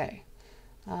 Okay.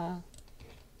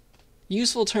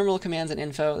 Useful terminal commands and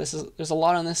info. There's a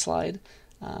lot on this slide,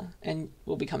 and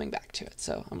we'll be coming back to it.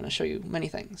 So I'm going to show you many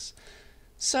things.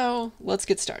 So let's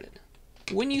get started.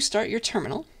 When you start your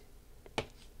terminal,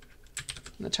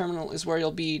 the terminal is where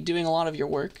you'll be doing a lot of your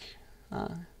work.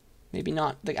 Maybe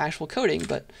not the actual coding,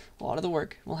 but a lot of the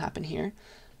work will happen here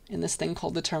in this thing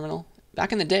called the terminal.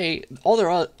 Back in the day, all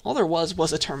there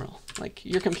was a terminal. Like,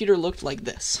 your computer looked like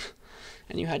this,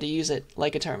 and you had to use it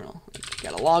like a terminal. Like, you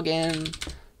gotta log in,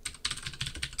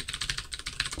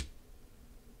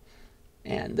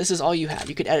 and this is all you had.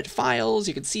 You could edit files,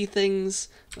 you could see things.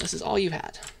 This is all you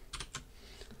had.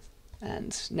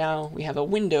 And now we have a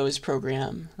Windows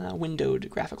program, a windowed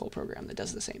graphical program that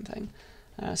does the same thing.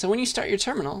 So when you start your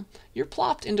terminal, you're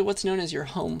plopped into what's known as your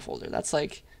home folder. That's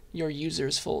like your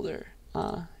users folder.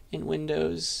 In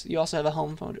Windows, you also have a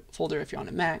home folder if you're on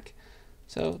a Mac.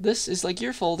 So this is like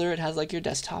your folder. It has like your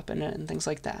desktop in it and things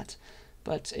like that.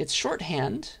 But its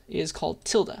shorthand is called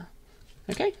tilde.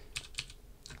 Okay?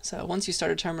 So once you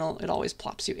start a terminal, it always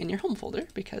plops you in your home folder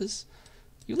because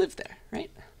you live there, right?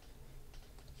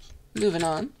 Moving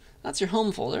on, that's your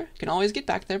home folder. You can always get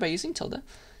back there by using tilde.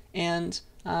 And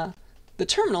the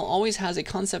terminal always has a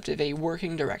concept of a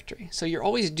working directory. So you're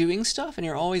always doing stuff and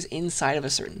you're always inside of a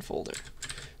certain folder.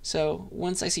 So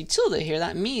once I see tilde here,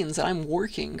 that means that I'm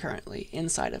working currently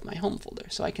inside of my home folder.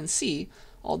 So I can see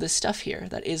all this stuff here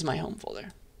that is my home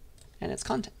folder and its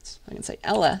contents. I can say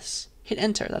ls, hit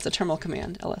enter. That's a terminal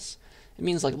command, ls. It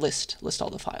means like list all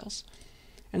the files.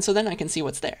 And so then I can see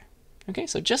what's there. Okay,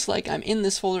 so just like I'm in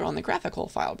this folder on the graphical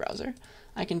file browser,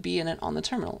 I can be in it on the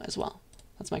terminal as well.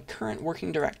 That's my current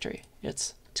working directory.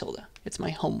 It's tilde. It's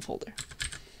my home folder.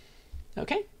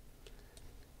 Okay?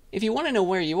 If you want to know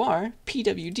where you are,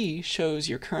 pwd shows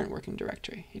your current working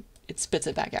directory. It spits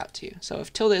it back out to you. So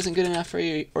if tilde isn't good enough for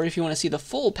you, or if you want to see the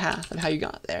full path of how you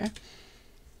got there,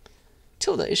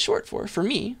 tilde is short for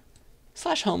me,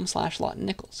 /home/Lawton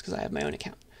Nichols, because I have my own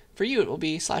account. For you, it will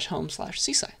be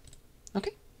 /home/CSCI.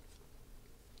 Okay?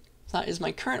 That is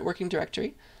my current working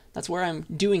directory. That's where I'm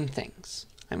doing things.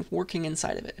 I'm working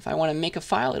inside of it. If I want to make a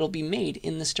file, it'll be made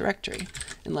in this directory,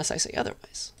 unless I say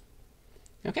otherwise.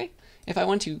 Okay? If I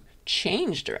want to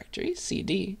change directory,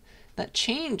 cd, that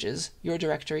changes your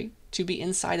directory to be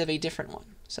inside of a different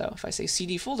one. So if I say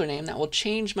cd folder name, that will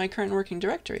change my current working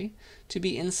directory to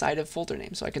be inside of folder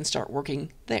name, so I can start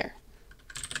working there.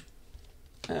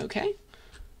 Okay,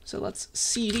 so let's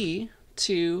cd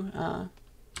to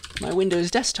my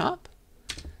Windows desktop,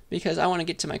 because I want to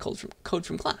get to my code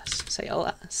from class. Say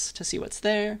ls to see what's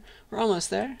there. We're almost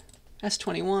there.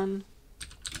 S21,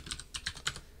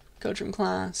 code from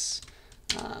class.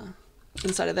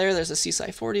 Inside of there's a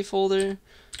CSCI 40 folder,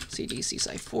 cd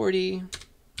CSCI 40,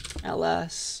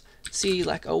 ls, c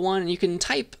lec01, and you can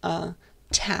type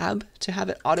tab to have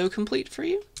it autocomplete for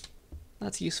you.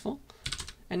 That's useful.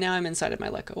 And now I'm inside of my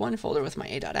lec01 folder with my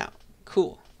a.out.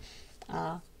 Cool.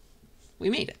 We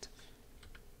made it.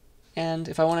 And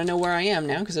if I want to know where I am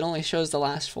now, because it only shows the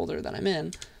last folder that I'm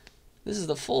in, this is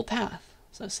the full path.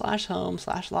 So /home,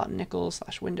 /Lawton Nichols,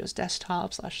 /Windows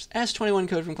Desktop, /S21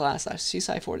 code from class,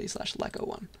 /CSCI 40,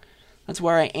 /lec01. That's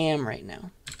where I am right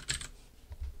now.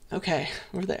 Okay,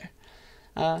 we're there.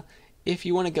 If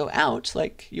you want to go out,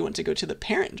 like you want to go to the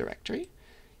parent directory,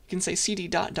 you can say cd ...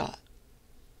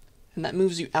 And that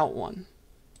moves you out one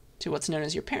to what's known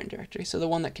as your parent directory, so the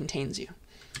one that contains you.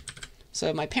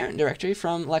 So my parent directory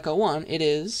from lec01, it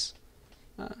is,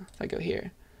 if I go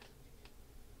here,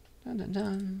 dun, dun,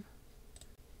 dun.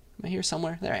 Am I here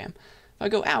somewhere? There I am. If I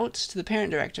go out to the parent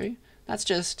directory, that's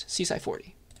just CSCI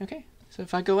 40. Okay? So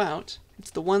if I go out,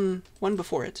 it's the one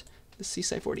before it, the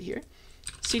CSCI 40 here.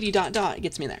 cd ...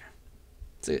 gets me there.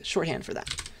 It's a shorthand for that.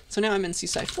 So now I'm in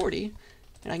CSCI 40,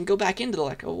 and I can go back into the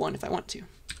lec01 if I want to.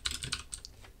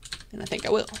 And I think I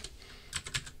will.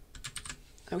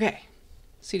 Okay.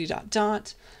 cd ...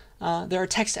 there are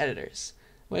text editors,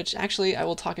 which actually I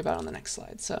will talk about on the next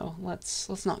slide. So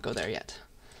let's not go there yet.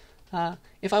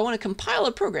 If I want to compile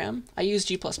a program, I use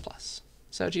G++.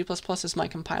 So G++ is my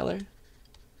compiler.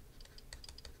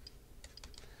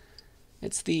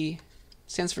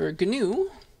 Stands for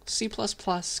GNU C++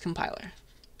 compiler.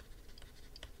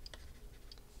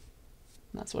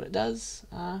 And that's what it does.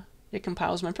 It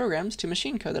compiles my programs to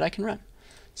machine code that I can run.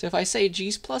 So if I say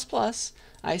G++,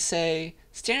 I say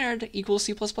standard equals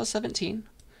C++17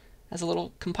 as a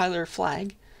little compiler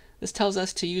flag. This tells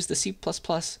us to use the C++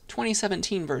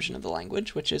 2017 version of the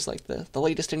language, which is like the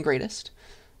latest and greatest.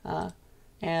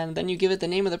 And then you give it the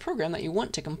name of the program that you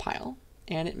want to compile,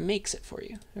 and it makes it for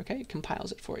you. Okay, it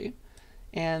compiles it for you.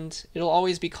 And it'll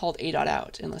always be called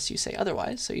a.out unless you say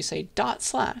otherwise. So you say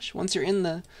 /, once you're in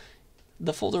the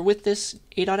folder with this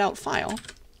a.out file,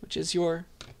 which is your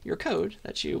code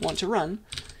that you want to run,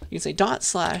 you can say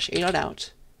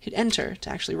 /a.out, hit enter to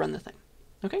actually run the thing.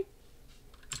 Okay?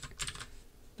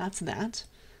 That's that.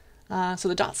 So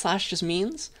the // just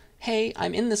means, hey,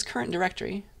 I'm in this current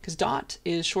directory, because dot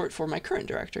is short for my current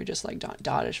directory, just like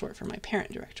dot is short for my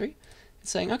parent directory. It's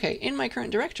saying, okay, in my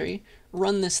current directory,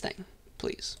 run this thing,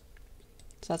 please.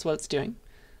 So that's what it's doing.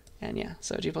 And yeah,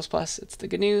 so G++, it's the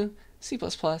GNU C++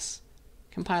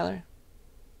 compiler.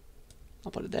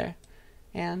 I'll put it there.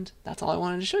 And that's all I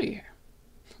wanted to show you here.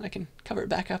 I can cover it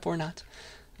back up or not.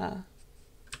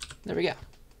 There we go.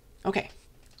 Okay,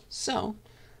 so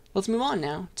let's move on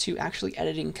now to actually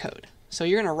editing code. So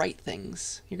you're going to write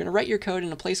things. You're going to write your code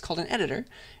in a place called an editor,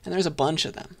 and there's a bunch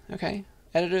of them, okay?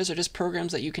 Editors are just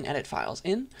programs that you can edit files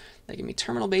in. They can be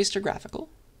terminal-based or graphical.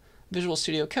 Visual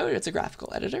Studio Code, it's a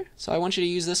graphical editor. So I want you to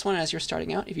use this one as you're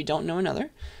starting out if you don't know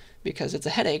another, because it's a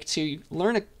headache to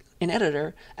learn an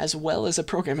editor as well as a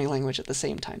programming language at the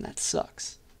same time. That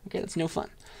sucks. Okay, that's no fun.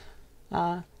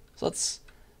 So let's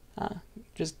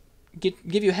just give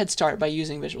you a head start by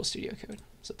using Visual Studio Code.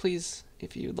 So please,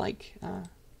 if you'd like,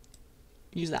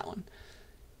 use that one.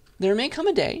 There may come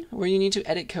a day where you need to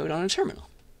edit code on a terminal.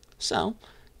 So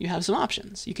you have some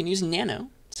options. You can use nano,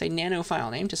 say nano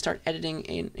file name, to start editing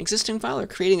an existing file or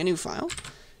creating a new file.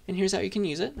 And here's how you can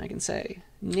use it. I can say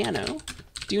nano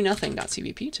do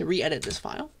nothing.cvp to re-edit this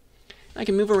file. I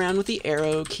can move around with the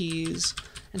arrow keys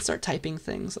and start typing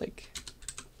things like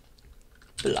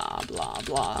blah, blah,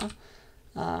 blah.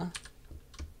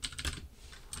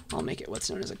 I'll make it what's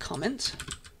known as a comment.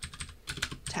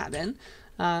 Tab in.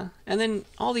 And then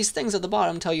all these things at the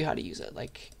bottom tell you how to use it.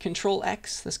 Like Control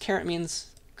X, this caret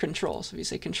means control. So if you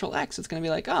say Control X, it's going to be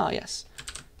like, oh, yes,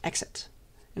 exit.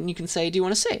 And you can say, do you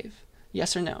want to save?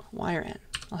 Yes or no, Y or N.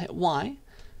 I'll hit Y.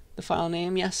 The file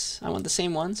name, yes, I want the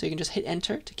same one. So you can just hit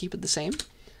enter to keep it the same.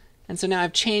 And so now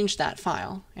I've changed that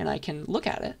file, and I can look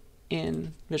at it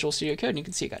in Visual Studio Code, and you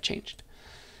can see it got changed.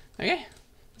 Okay,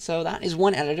 So that is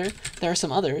one editor. There are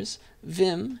some others,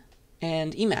 Vim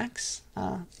and Emacs.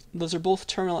 Those are both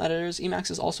terminal editors.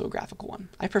 Emacs is also a graphical one.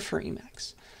 I prefer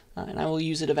Emacs, and I will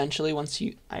use it eventually once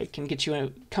I can get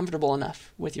you comfortable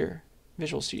enough with your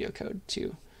Visual Studio Code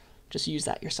to just use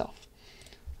that yourself.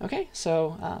 Okay,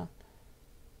 so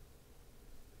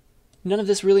none of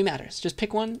this really matters. Just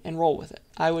pick one and roll with it.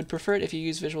 I would prefer it if you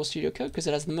use Visual Studio Code because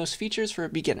it has the most features for a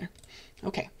beginner.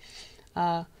 Okay.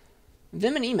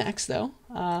 Vim and Emacs, though,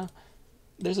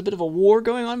 there's a bit of a war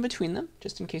going on between them,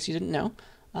 just in case you didn't know.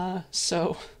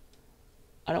 So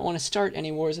I don't want to start any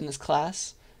wars in this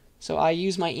class. So I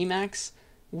use my Emacs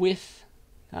with,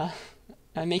 I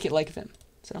make it like Vim.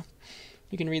 So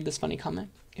you can read this funny comment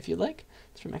if you'd like.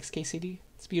 It's from XKCD.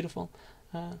 It's beautiful.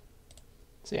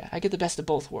 So yeah, I get the best of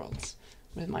both worlds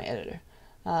with my editor.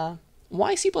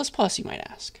 Why C++, you might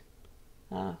ask?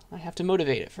 I have to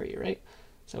motivate it for you, right?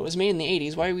 So it was made in the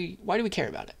 80s. Why do we care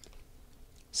about it?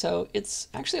 So it's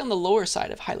actually on the lower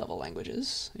side of high-level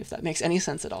languages, if that makes any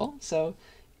sense at all. So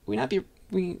we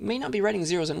may not be writing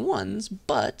zeros and ones,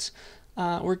 but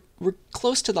we're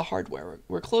close to the hardware.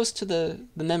 We're close to the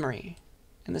memory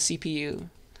and the CPU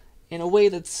in a way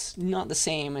that's not the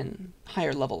same in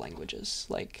higher level languages,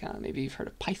 like maybe you've heard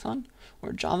of Python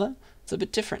or Java. It's a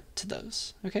bit different to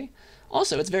those, okay?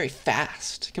 Also, it's very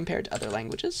fast compared to other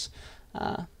languages.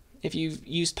 If you've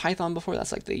used Python before,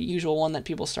 that's like the usual one that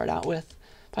people start out with.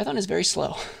 Python is very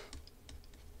slow.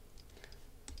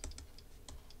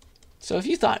 So if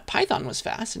you thought Python was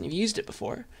fast and you've used it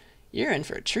before, you're in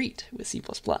for a treat with C++.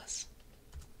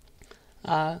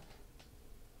 And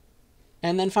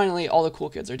then finally, all the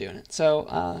cool kids are doing it.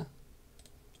 So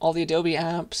all the Adobe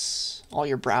apps, all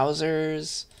your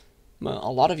browsers,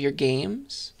 a lot of your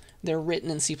games, they're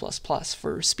written in C++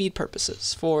 for speed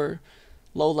purposes, for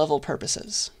low-level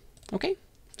purposes. Okay?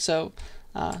 So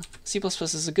C++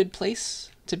 is a good place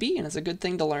to be, and it's a good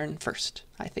thing to learn first,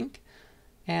 I think.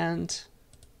 And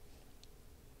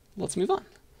let's move on.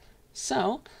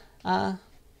 So the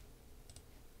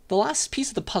last piece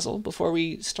of the puzzle before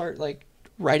we start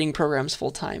writing programs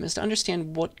full-time is to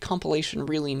understand what compilation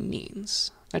really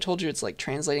means. I told you it's like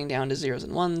translating down to zeros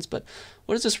and ones, but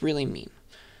what does this really mean?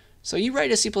 So you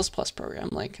write a C++ program,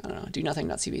 like, I don't know, do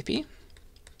nothing.cpp,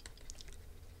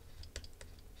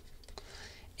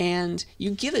 and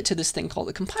you give it to this thing called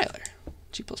a compiler,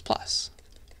 G++.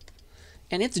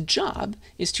 And its job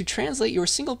is to translate your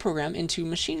single program into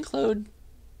machine code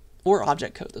or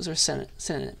object code. Those are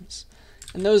synonyms.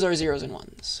 And those are zeros and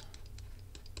ones.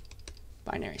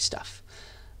 Binary stuff.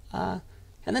 And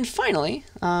then finally,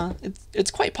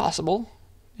 it's quite possible,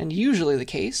 and usually the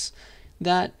case,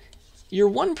 that your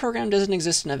one program doesn't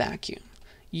exist in a vacuum.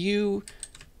 You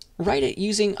write it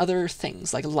using other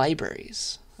things like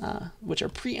libraries, which are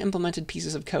pre-implemented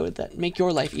pieces of code that make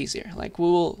your life easier. Like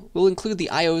we'll include the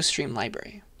IOStream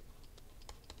library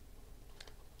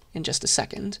in just a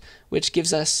second, which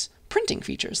gives us printing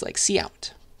features like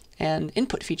cout and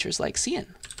input features like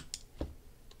cin,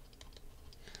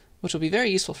 which will be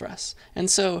very useful for us. And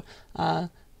so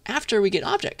after we get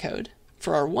object code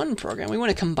for our one program, we want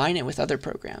to combine it with other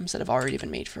programs that have already been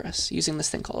made for us using this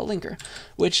thing called a linker,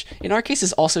 which in our case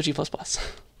is also G++.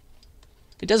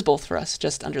 It does both for us,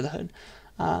 just under the hood.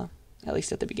 At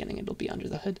least at the beginning, it'll be under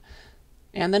the hood.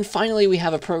 And then finally, we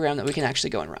have a program that we can actually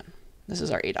go and run. This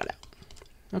is our a.out.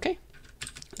 Okay?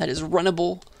 That is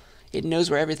runnable. It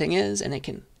knows where everything is, and it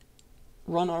can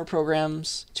run our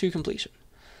programs to completion.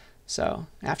 So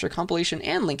after compilation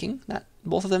and linking,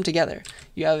 both of them together,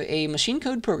 you have a machine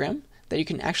code program that you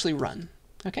can actually run.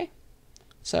 Okay?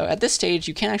 So at this stage,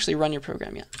 you can't actually run your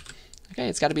program yet. Okay?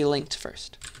 It's got to be linked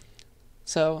first.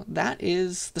 So that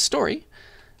is the story,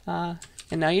 and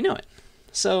now you know it.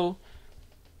 So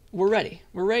we're ready.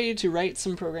 We're ready to write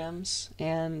some programs,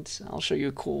 and I'll show you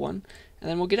a cool one, and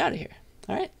then we'll get out of here.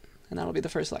 All right? And that'll be the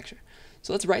first lecture.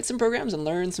 So let's write some programs and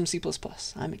learn some C++.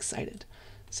 I'm excited.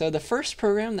 So the first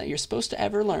program that you're supposed to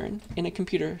ever learn in a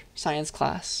computer science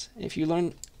class, if you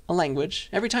learn a language,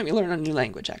 every time you learn a new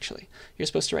language, actually, you're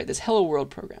supposed to write this hello world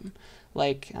program.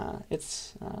 Like,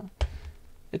 it's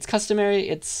customary.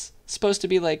 It's supposed to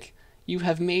be like you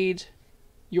have made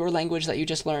your language that you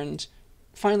just learned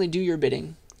finally do your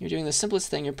bidding. You're doing the simplest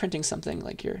thing. You're printing something.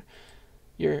 Like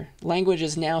your language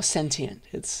is now sentient.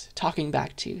 It's talking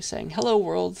back to you, saying, hello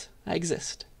world, I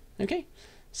exist. Okay?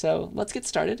 So let's get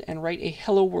started and write a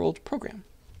hello world program.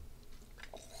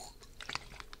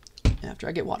 After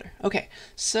I get water. Okay,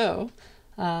 so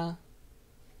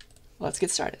let's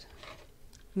get started.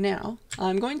 Now,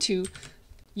 I'm going to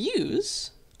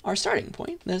use our starting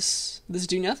point. This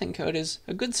do nothing code is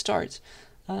a good start.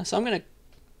 So I'm going to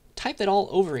type that all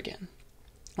over again.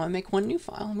 I want to make one new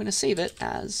file. I'm going to save it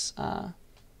as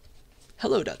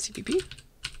hello.cpp.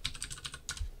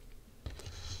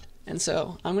 And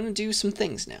so I'm going to do some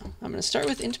things now. I'm going to start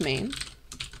with int main.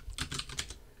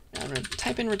 And I'm going to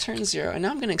type in return 0, and now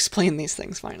I'm going to explain these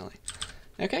things finally.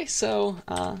 Okay, so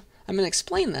I'm going to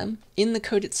explain them in the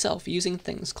code itself using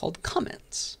things called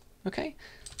comments. Okay,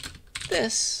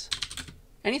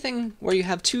 anything where you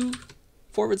have 2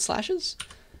 forward slashes,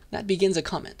 that begins a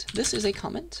comment. This is a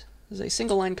comment. This is a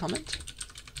single line comment.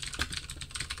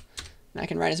 And I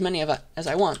can write as many of it as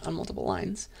I want on multiple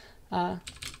lines.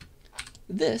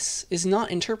 This is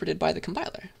not interpreted by the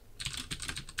compiler.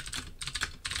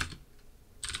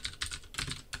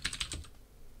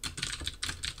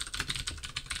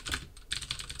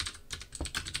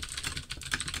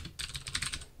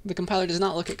 The compiler does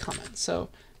not look at comments. So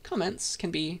comments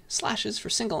can be slashes for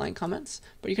single line comments,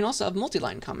 but you can also have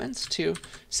multi-line comments to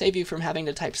save you from having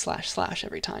to type //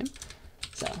 every time.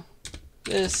 So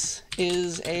this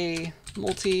is a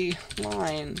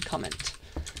multi-line comment.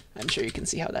 I'm sure you can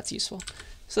see how that's useful.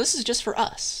 So this is just for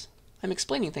us. I'm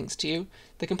explaining things to you.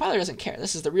 The compiler doesn't care.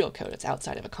 This is the real code. It's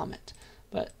outside of a comment.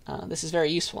 But this is very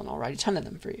useful, and I'll write a ton of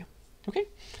them for you. Okay?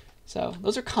 So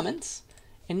those are comments.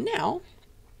 And now,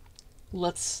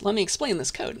 let me explain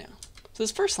this code now. So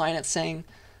this first line, it's saying,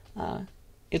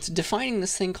 it's defining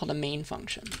this thing called a main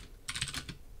function.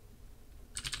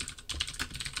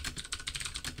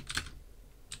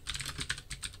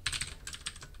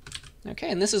 Okay,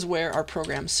 and this is where our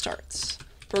program starts.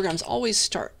 Programs always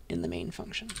start in the main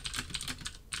function.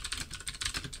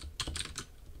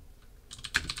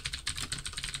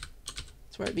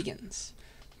 That's where it begins.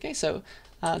 Okay, so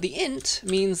the int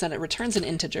means that it returns an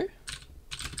integer.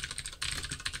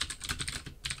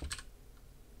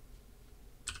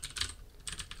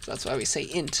 So that's why we say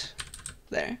int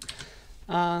there.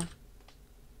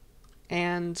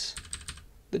 And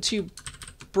the 2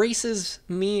 braces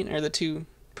mean, or the 2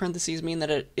 parentheses mean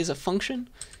that it is a function.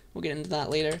 We'll get into that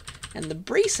later. And the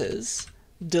braces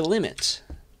delimit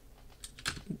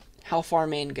how far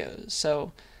main goes.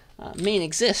 So main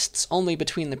exists only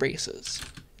between the braces.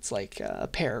 It's like a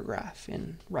paragraph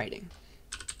in writing.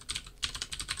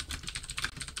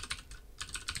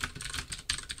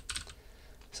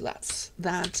 So that's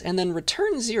that. And then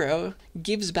return 0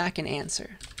 gives back an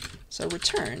answer. So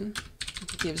return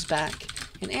gives back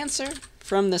an answer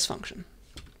from this function.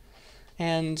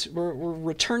 And we're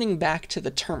returning back to the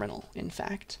terminal, in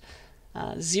fact.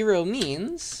 0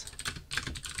 means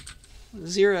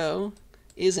 0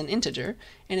 is an integer,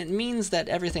 and it means that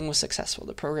everything was successful.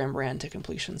 The program ran to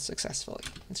completion successfully.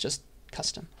 It's just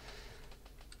custom.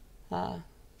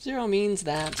 0 means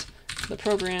that the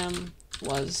program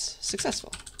was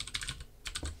successful.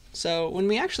 So when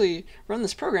we actually run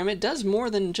this program, it does more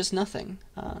than just nothing.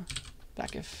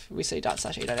 Back if we say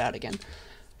 ./a.out again.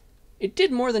 It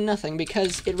did more than nothing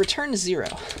because it returned 0.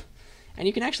 And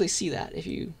you can actually see that if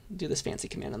you do this fancy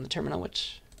command on the terminal,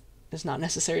 which is not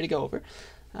necessary to go over.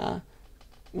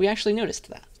 We actually noticed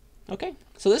that. Okay,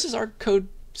 so this is our code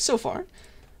so far,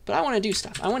 but I want to do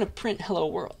stuff. I want to print hello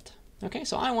world. Okay,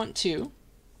 so I want to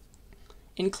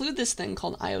include this thing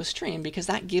called iostream because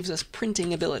that gives us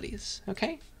printing abilities.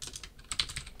 Okay,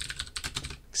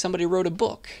 somebody wrote a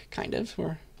book, kind of.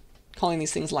 We're calling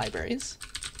these things libraries.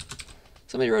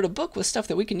 Somebody wrote a book with stuff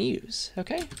that we can use.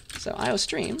 Okay, so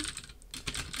iostream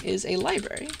is a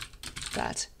library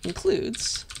that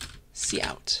includes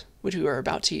cout, which we were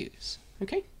about to use.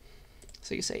 Okay,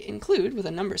 so you say include with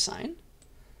a number sign,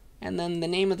 and then the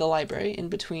name of the library in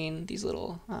between these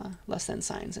little less than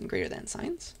signs and greater than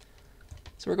signs.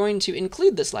 So we're going to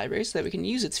include this library so that we can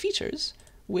use its features,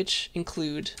 which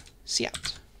include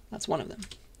cout. That's one of them.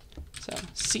 So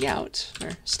cout,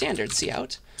 or standard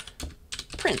cout,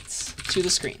 prints to the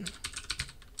screen.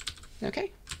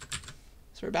 Okay,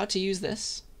 so we're about to use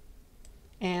this,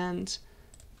 and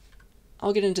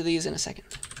I'll get into these in a second.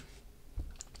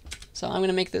 So I'm going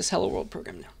to make this hello world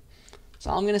program now.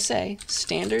 So I'm going to say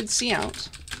standard cout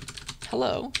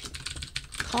hello,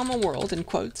 comma world in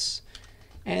quotes,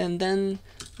 and then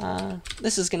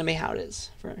this is going to be how it is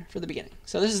for the beginning.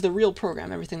 So this is the real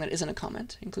program, everything that isn't a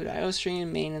comment, include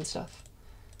iostream, main, and stuff.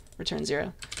 Return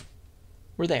 0.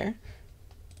 We're there.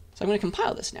 So I'm going to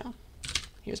compile this now.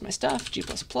 Here's my stuff, G++,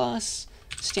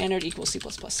 standard equals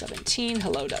C++17,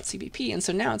 hello.cpp, and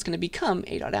so now it's going to become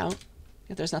a.out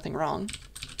if there's nothing wrong.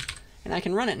 And I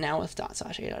can run it now with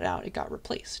 ./a.out. It got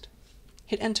replaced.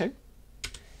 Hit enter,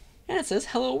 and it says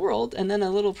hello world, and then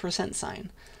a little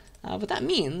 %sign. What that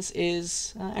means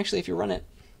is, actually if you run it,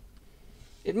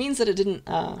 it means that it didn't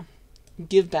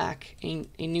give back a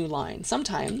new line.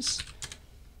 Sometimes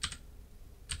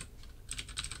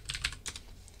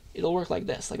it'll work like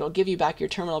this. Like, it'll give you back your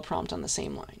terminal prompt on the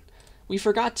same line. We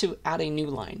forgot to add a new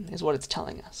line, is what it's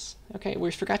telling us. Okay,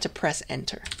 we forgot to press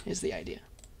enter, is the idea.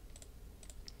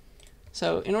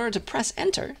 So in order to press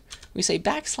enter, we say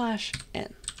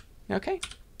 \n. Okay?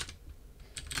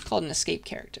 Called an escape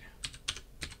character.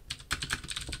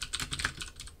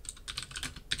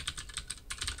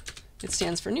 It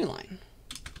stands for new line.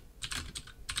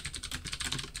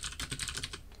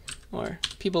 Or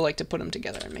people like to put them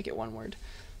together and make it one word.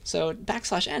 So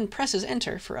 \n presses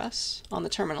enter for us on the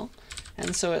terminal,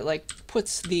 and so it like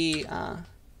puts the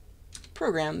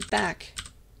program back,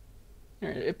 or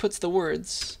it puts the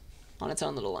words on its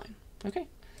own little line. Okay?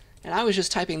 And I was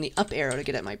just typing the up arrow to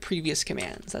get at my previous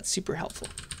commands. That's super helpful.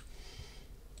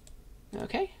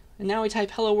 Okay? And now we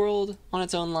type hello world on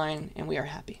its own line, and we are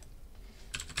happy.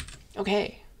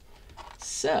 Okay.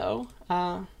 So,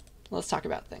 let's talk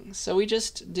about things. So we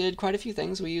just did quite a few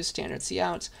things. We used standard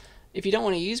cout. If you don't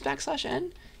want to use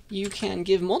 \n, you can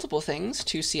give multiple things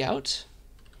to cout.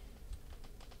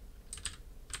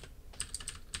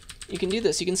 You can do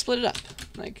this. You can split it up.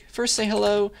 Like, first say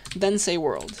hello, then say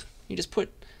world. You just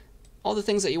put all the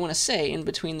things that you want to say in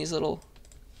between these little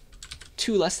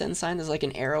two less than signs. There's like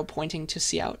an arrow pointing to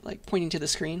cout, like pointing to the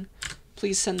screen.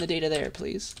 Please send the data there,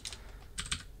 please.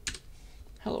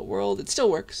 Hello world. It still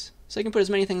works. So you can put as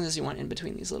many things as you want in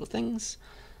between these little things.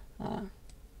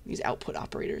 These output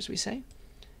operators, we say.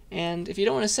 And if you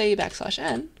don't want to say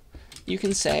 \n, you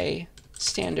can say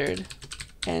standard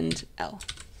end L.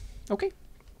 Okay?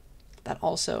 That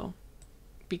also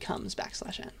becomes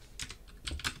 \n.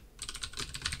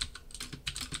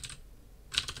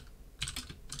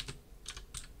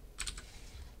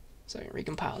 So you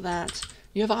recompile that.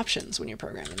 You have options when you're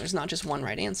programming. There's not just one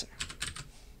right answer.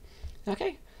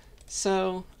 Okay?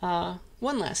 So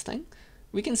one last thing.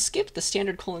 We can skip the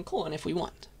standard : if we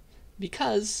want.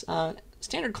 Because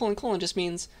standard : just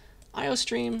means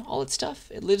IOStream, all its stuff,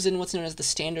 it lives in what's known as the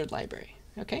standard library.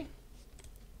 Okay?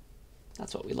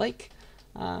 That's what we like.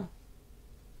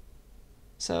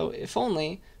 So if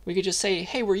only we could just say,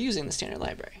 hey, we're using the standard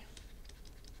library.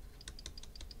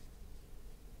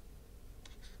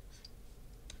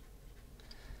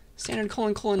 Standard :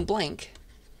 blank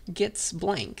gets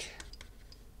blank,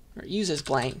 or uses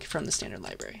blank from the standard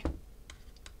library.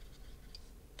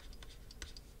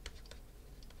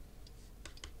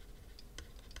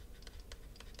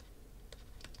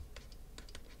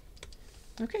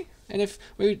 Okay, and if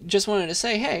we just wanted to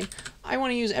say, hey, I want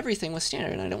to use everything with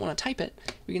standard and I don't want to type it,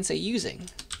 we can say using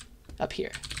up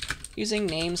here. Using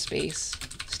namespace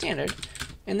standard,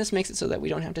 and this makes it so that we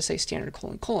don't have to say standard :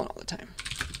 all the time.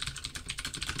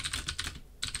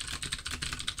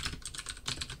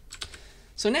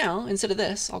 So now, instead of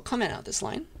this, I'll comment out this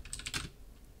line,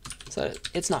 so that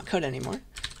it's not code anymore.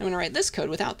 I'm going to write this code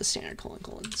without the standard :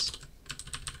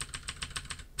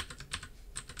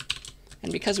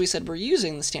 And because we said we're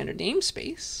using the standard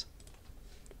namespace,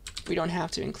 we don't have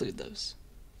to include those.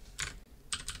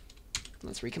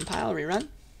 Let's recompile, rerun,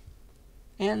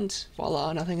 and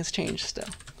voila, nothing has changed still.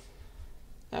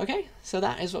 Okay, so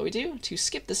that is what we do. To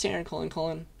skip the standard :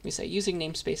 we say using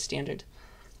namespace standard.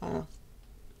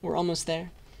 We're almost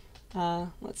there.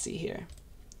 Let's see here.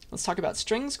 Let's talk about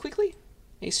strings quickly.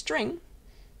 A string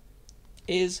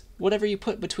is whatever you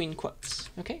put between quotes.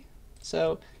 Okay,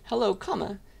 so hello,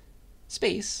 comma,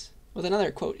 space with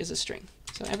another quote is a string.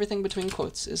 So everything between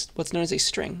quotes is what's known as a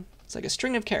string. It's like a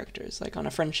string of characters, like on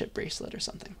a friendship bracelet or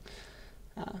something.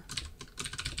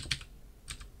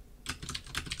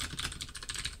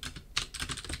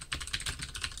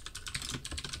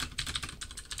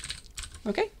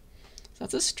 Okay, so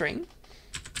that's a string,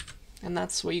 and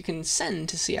that's what you can send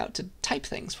to cout to type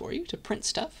things for you, to print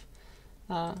stuff.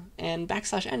 And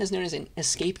 \n is known as an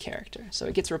escape character, so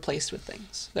it gets replaced with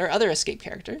things. There are other escape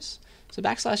characters. So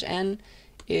 \n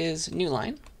is new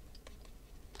line.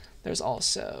 There's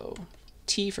also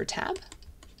T for tab.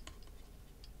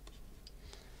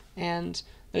 And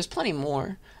there's plenty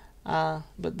more,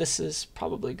 but this is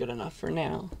probably good enough for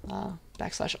now.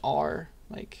 \r,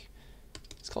 like,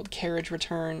 it's called carriage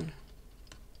return.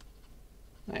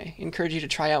 I encourage you to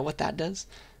try out what that does.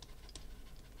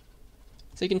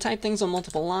 So you can type things on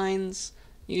multiple lines,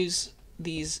 use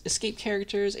these escape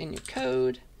characters in your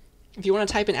code. If you want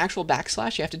to type an actual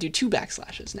backslash, you have to do 2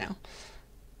 backslashes now.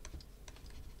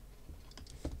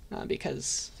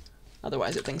 Because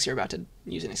otherwise it thinks you're about to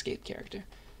use an escape character.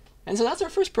 And so that's our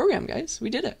first program, guys. We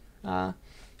did it. I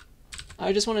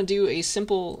just want to do a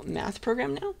simple math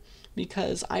program now,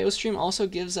 because IOStream also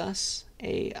gives us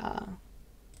a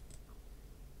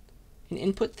an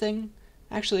input thing.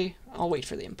 Actually, I'll wait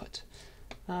for the input.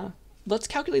 Let's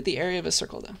calculate the area of a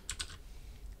circle, though.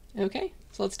 Okay,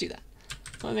 so let's do that.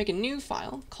 I'm going to make a new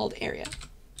file called area.cpp,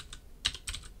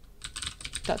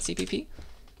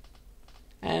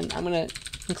 and I'm going to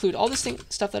include all this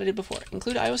stuff that I did before.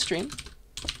 Include IOStream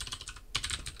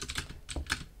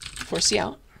for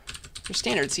cout, for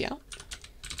standard cout,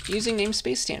 using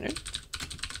namespace standard,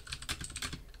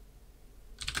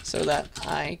 so that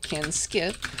I can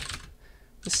skip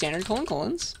the standard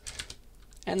colons,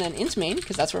 and then int main,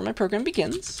 because that's where my program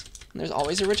begins, and there's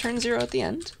always a return 0 at the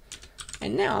end.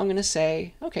 And now I'm going to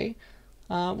say, okay,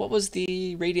 what was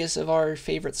the radius of our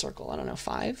favorite circle? I don't know,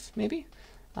 5 maybe?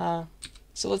 So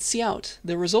let's see out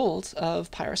the result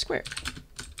of pi r squared.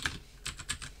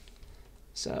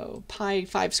 So pi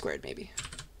 5 squared maybe,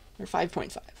 or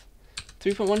 5.5.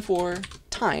 3.14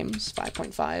 times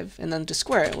 5.5, and then to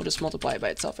square it, we'll just multiply it by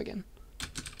itself again.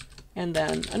 And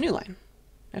then a new line,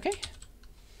 okay?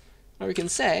 Or we can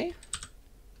say,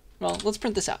 well, let's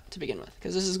print this out to begin with,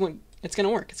 because this is it's going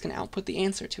to work. It's going to output the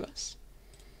answer to us.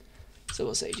 So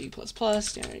we'll say g++,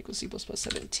 standard equals c++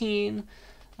 17,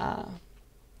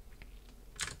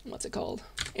 what's it called?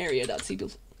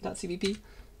 area.cpp,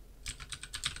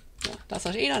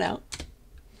 /a.out,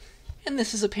 and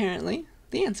this is apparently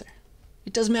the answer.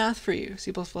 It does math for you.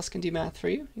 C++ can do math for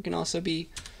you. You can also be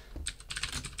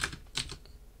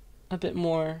a bit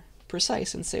more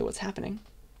precise and say what's happening.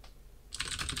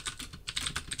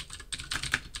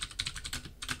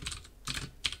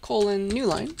 Colon new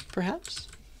line, perhaps.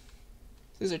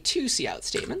 These are two cout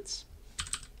statements.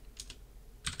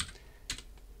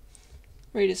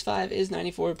 Radius 5 is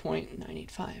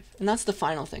 94.985. And that's the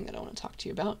final thing that I want to talk to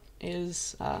you about,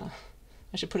 is, I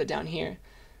should put it down here.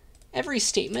 Every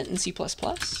statement in C++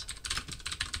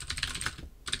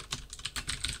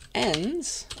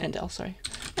 ends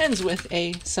with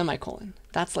a semicolon.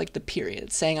 That's like the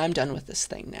period, saying I'm done with this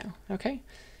thing now, okay?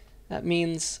 That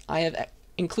means I have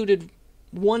included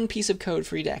one piece of code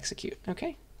for you to execute,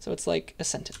 okay? So it's like a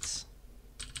sentence.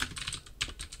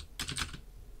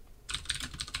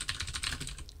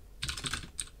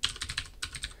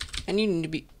 And you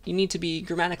need to be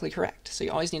grammatically correct. So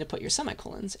you always need to put your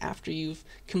semicolons after you've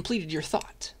completed your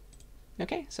thought.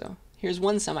 Okay, so here's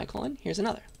one semicolon, here's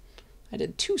another. I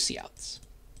did two couts,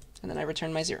 and then I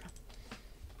returned my 0.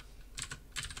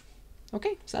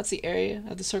 Okay, so that's the area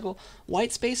of the circle.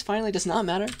 White space finally does not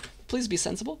matter. Please be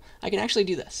sensible. I can actually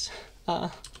do this.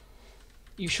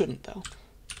 You shouldn't though.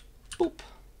 Boop,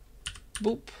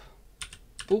 boop,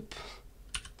 boop,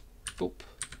 boop.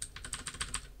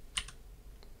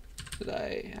 Did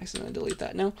I accidentally delete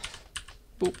that? No.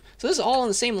 Boop. So this is all on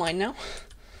the same line now.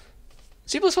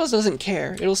 C++ doesn't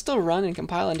care. It'll still run and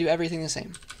compile and do everything the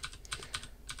same.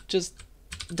 Just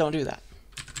don't do that,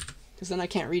 because then I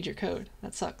can't read your code.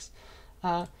 That sucks.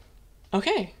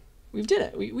 Okay, we did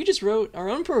it. We just wrote our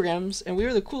own programs, and we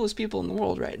are the coolest people in the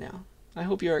world right now. I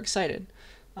hope you're excited.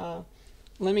 Let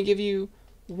me give you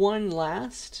one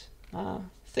last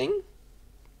thing.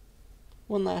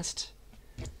 One last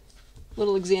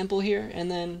little example here,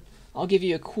 and then I'll give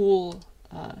you a cool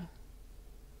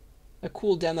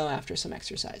demo after some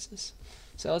exercises.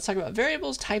 So let's talk about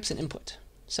variables, types, and input.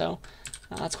 So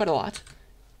that's quite a lot.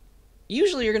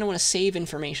 Usually you're going to want to save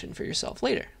information for yourself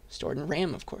later, stored in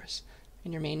RAM, of course,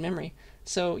 in your main memory.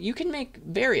 So you can make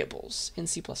variables in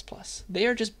C++. They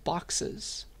are just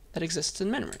boxes that exist in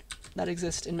memory. You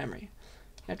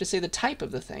have to say the type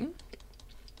of the thing,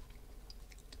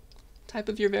 type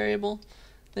of your variable,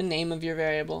 the name of your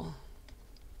variable,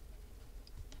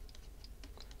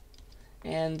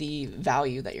 and the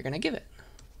value that you're going to give it.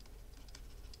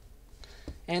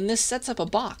 And this sets up a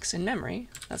box in memory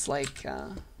that's like,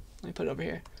 let me put it over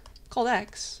here, called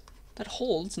x, that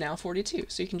holds now 42.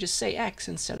 So you can just say x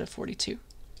instead of 42.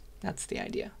 That's the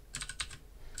idea.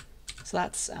 So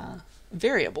that's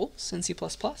variables in C++.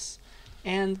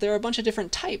 And there are a bunch of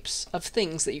different types of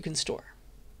things that you can store.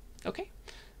 Okay?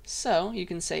 So you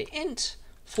can say int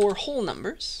for whole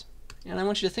numbers. And I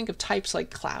want you to think of types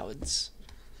like clouds.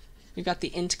 We've got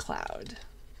the int cloud.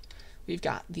 We've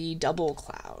got the double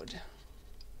cloud.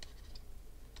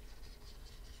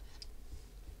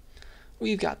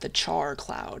 We've got the char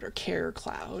cloud or char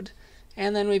cloud,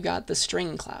 and then we've got the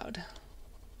string cloud.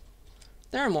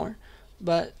 There are more,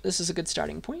 but this is a good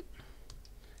starting point.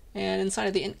 And inside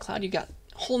of the int cloud, you've got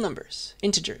whole numbers,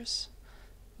 integers,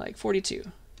 like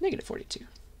 42, negative 42,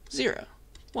 0,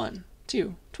 1,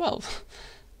 2, 12,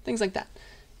 things like that.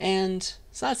 And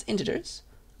so that's integers.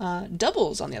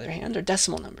 Doubles, on the other hand, are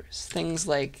decimal numbers, things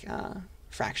like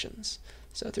fractions.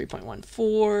 So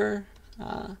 3.14,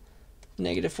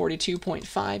 negative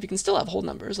 42.5. You can still have whole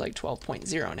numbers like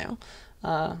 12.0 now.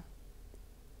 You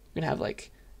can have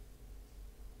like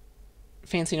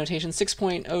fancy notation,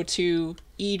 6.02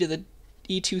 e to the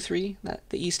e23. That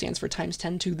the e stands for times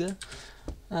 10 to the.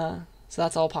 So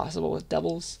that's all possible with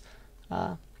doubles.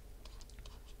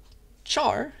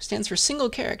 Char stands for single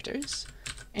characters,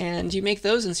 and you make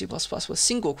those in C++ with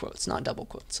single quotes, not double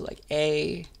quotes. So like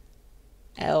A,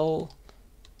 L,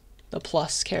 the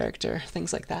plus character,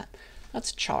 things like that.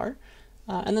 That's char.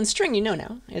 And then string, you know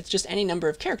now. It's just any number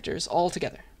of characters all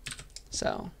together.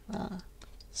 So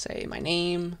say my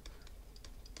name,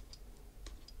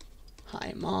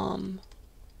 hi mom,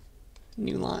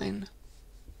 new line.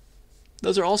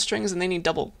 Those are all strings and they need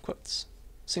double quotes.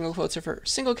 Single quotes are for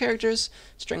single characters,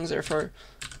 strings are for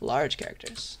large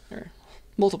characters, or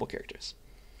multiple characters.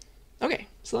 Okay,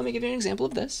 so let me give you an example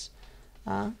of this.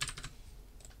 Dun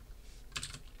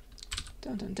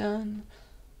dun dun.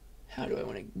 How do I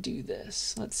want to do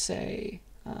this? Let's say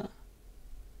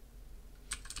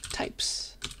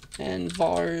types and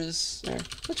vars, or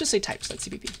let's just say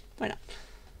types.cpp. Why not?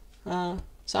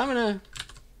 So I'm going to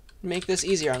make this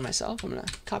easier on myself. I'm going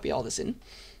to copy all this in.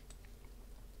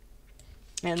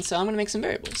 And so I'm going to make some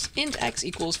variables. Int x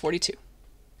equals 42.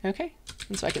 Okay?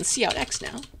 And so I can see out x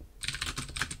now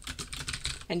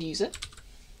and use it.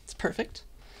 It's perfect.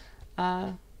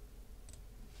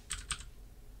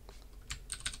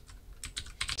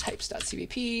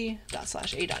 Types.cpp,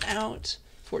 /a.out,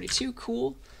 42,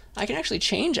 cool. I can actually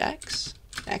change x.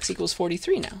 X equals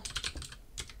 43 now.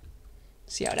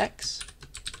 See out x.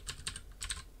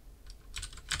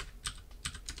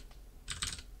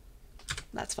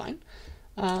 That's fine.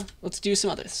 Let's do some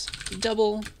others.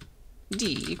 Double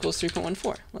d equals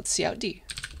 3.14. Let's see out d.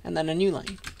 And then a new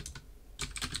line.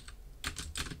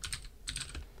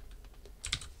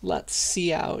 Let's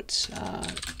see out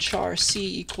char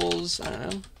c equals, I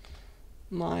don't know,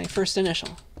 my first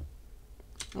initial.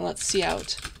 And let's see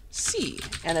out c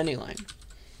and a new line.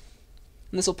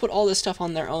 And this will put all this stuff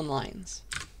on their own lines.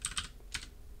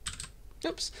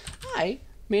 Oops, I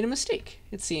made a mistake,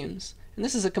 it seems. And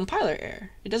this is a compiler error.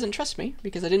 It doesn't trust me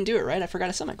because I didn't do it right. I forgot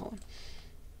a semicolon.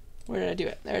 Where did I do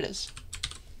it? There it is.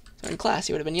 So in class,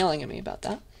 you would have been yelling at me about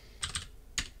that.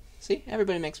 See,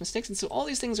 everybody makes mistakes. And so all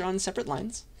these things are on separate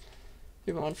lines.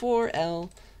 3.14,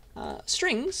 L.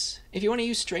 Strings, if you want to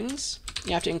use strings,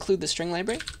 you have to include the string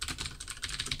library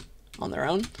on their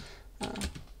own. If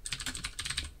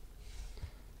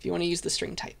you want to use the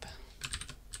string type,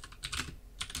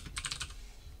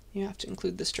 you have to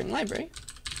include the string library.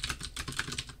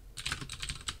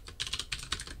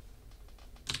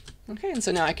 Okay, and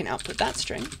so now I can output that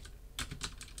string,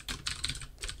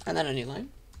 and then a new line,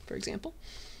 for example.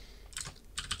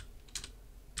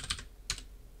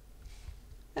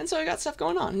 And so I got stuff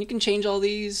going on. You can change all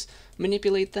these,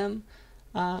 manipulate them.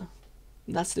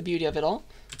 That's the beauty of it all.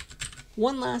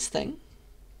 One last thing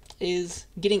is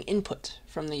getting input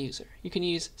from the user. You can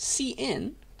use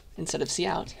cin instead of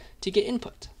cout to get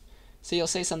input. So you'll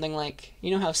say something like,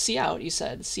 you know how cout, you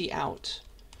said cout,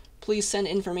 please send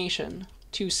information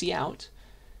to cout.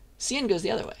 Cin goes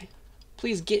the other way.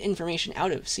 Please get information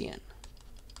out of cin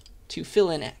to fill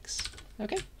in x.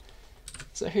 Okay?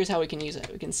 So here's how we can use it.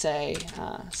 We can say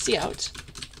cout,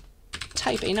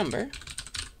 type a number,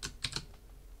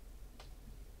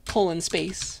 colon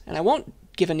space, and I won't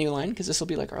give a new line because this will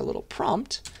be like our little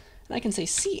prompt, and I can say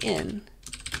cin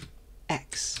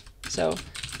x. So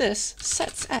this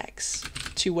sets x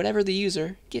to whatever the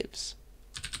user gives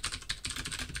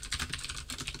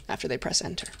after they press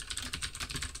enter,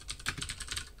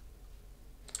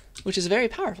 which is very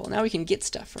powerful. Now we can get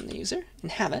stuff from the user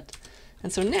and have it,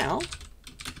 and so now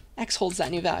x holds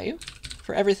that new value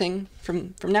for everything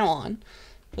from now on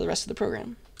for the rest of the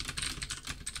program,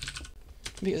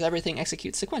 because everything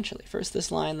executes sequentially. First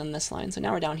this line, then this line. So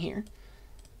now we're down here.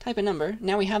 Type a number.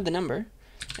 Now we have the number,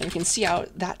 and we can see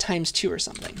out that times 2 or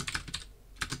something.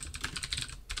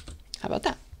 How about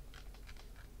that?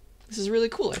 This is really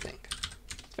cool, I think.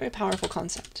 It's a very powerful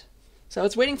concept. So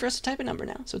it's waiting for us to type a number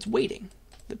now. So it's waiting.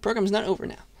 The program's not over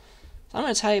now. So I'm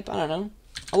going to type, I don't know,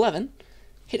 11.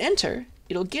 Hit enter.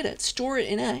 It'll get it, store it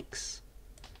in x,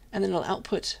 and then it'll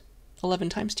output 11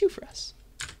 times 2 for us.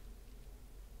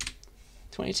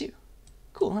 22.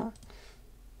 Cool, huh?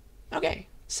 Okay,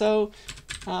 so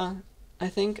I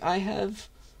think I have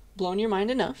blown your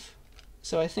mind enough.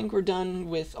 So I think we're done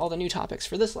with all the new topics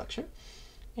for this lecture.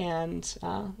 And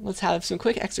let's have some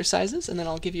quick exercises, and then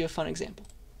I'll give you a fun example.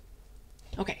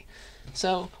 Okay,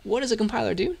 so what does a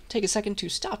compiler do? Take a second to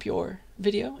stop your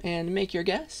video and make your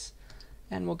guess,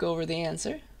 and we'll go over the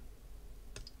answer.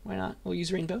 Why not? We'll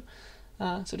use Rainbow.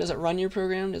 So does it run your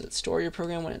program? Does it store your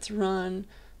program when it's run?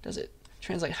 Does it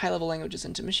translate high-level languages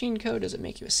into machine code? Does it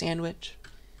make you a sandwich?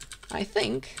 I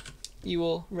think you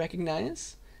will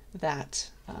recognize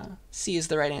that C is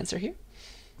the right answer here.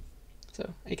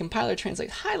 So a compiler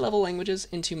translates high-level languages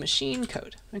into machine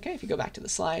code. Okay, if you go back to the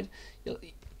slide,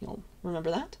 you'll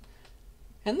remember that.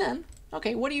 And then,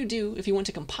 okay, what do you do if you want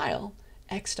to compile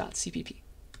x.cpp?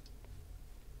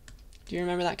 Do you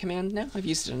remember that command now? I've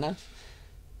used it enough.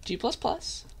 G++,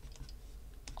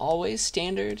 always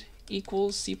standard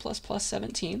equals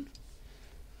C++17.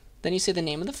 Then you say the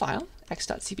name of the file,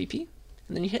 x.cpp,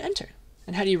 and then you hit enter.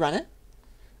 And how do you run it?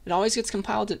 It always gets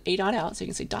compiled to a.out, so you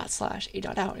can say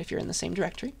 /a.out if you're in the same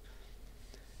directory.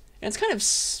 And it's kind of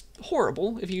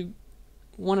horrible if you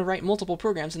want to write multiple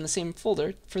programs in the same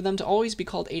folder for them to always be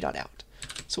called a.out.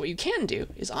 So what you can do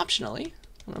is optionally,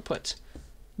 I'm going to put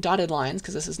dotted lines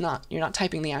because this is not, you're not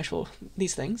typing the actual,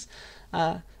 these things.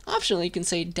 Optionally, you can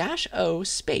say -o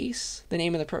space the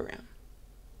name of the program.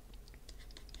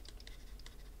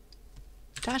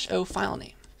 -o file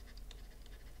name.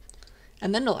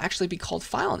 And then it'll actually be called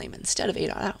file name instead of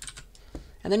a.out.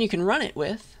 And then you can run it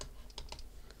with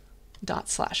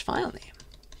 /file name.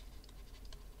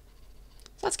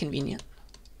 So that's convenient.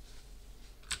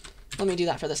 Let me do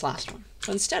that for this last one.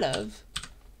 So instead of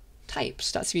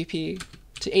types.cpp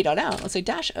to a.out, let's say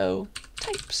 -o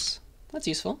types. That's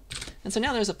useful. And so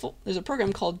now there's a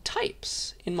program called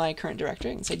types in my current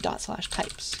directory. I can say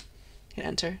 /types. Hit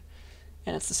enter,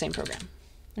 and it's the same program.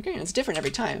 Okay, and it's different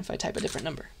every time if I type a different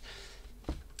number.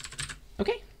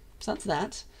 Okay, so that's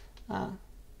that.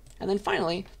 And then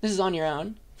finally, this is on your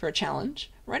own for a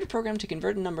challenge. Write a program to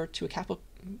convert a number to a capital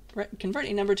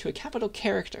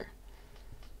character.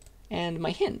 And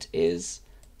my hint is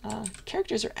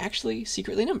characters are actually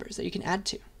secretly numbers that you can add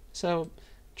to. So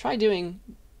try doing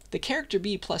the character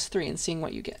b +3 and seeing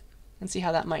what you get, and see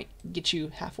how that might get you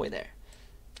halfway there,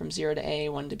 from 0 to a,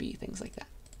 1 to b, things like that.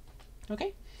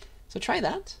 Okay, so try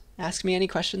that. Ask me any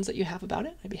questions that you have about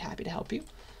it. I'd be happy to help you.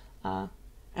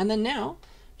 And then now,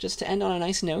 just to end on a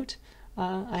nice note,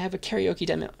 I have a karaoke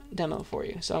demo for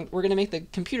you. So we're going to make the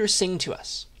computer sing to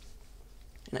us.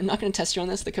 And I'm not going to test you on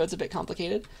this. The code's a bit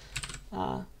complicated.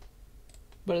 But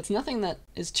it's nothing that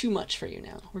is too much for you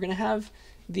now. We're going to have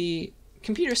the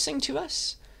computer sing to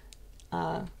us.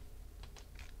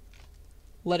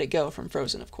 Let It Go from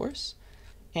Frozen, of course.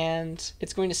 And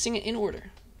it's going to sing it in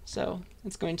order. So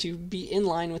it's going to be in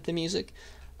line with the music.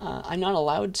 I'm not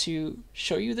allowed to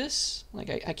show you this.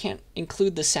 Like, I can't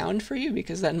include the sound for you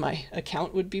because then my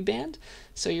account would be banned.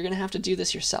 So you're going to have to do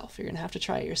this yourself. You're going to have to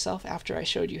try it yourself after I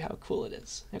showed you how cool it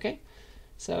is. Okay?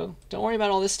 So don't worry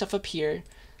about all this stuff up here.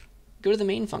 Go to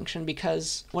the main function,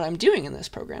 because what I'm doing in this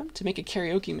program to make a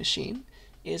karaoke machine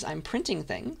is I'm printing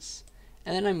things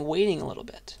and then I'm waiting a little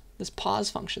bit. This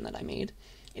pause function that I made,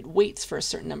 it waits for a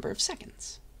certain number of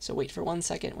seconds. So wait for 1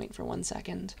 second, wait for 1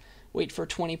 second. Wait for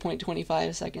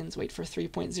 20.25 seconds, wait for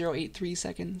 3.083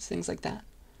 seconds, things like that.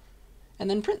 And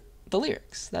then print the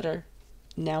lyrics that are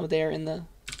now there in the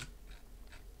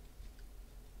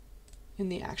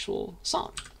actual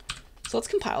song. So let's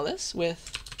compile this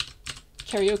with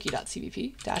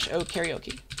karaoke.cpp -o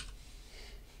karaoke.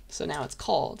 So now it's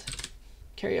called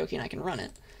karaoke and I can run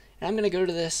it. And I'm going to go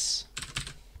to this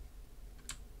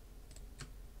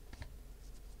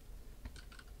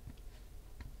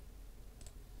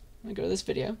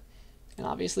video, and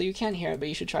obviously you can't hear it, but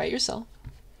you should try it yourself.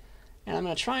 And I'm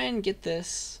going to try and get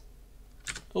this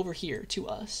over here to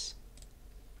us.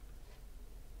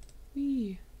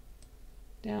 Whee!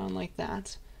 Down like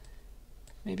that.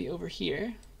 Maybe over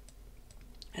here.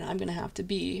 And I'm going to have to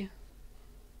be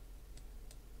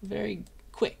very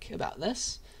quick about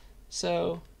this.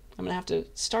 So I'm going to have to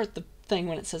start the thing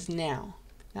when it says now.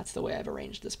 That's the way I've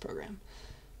arranged this program.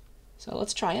 So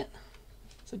let's try it.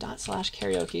 So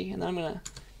 /karaoke, and then I'm going to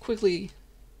quickly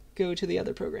go to the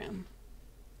other program.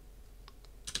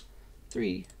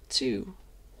 3, 2,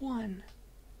 1,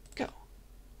 go.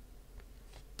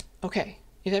 Okay,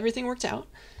 if everything worked out,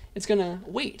 it's going to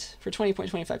wait for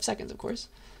 20.25 seconds, of course,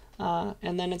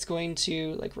 and then it's going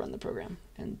to like run the program.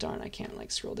 And darn, I can't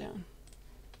like scroll down.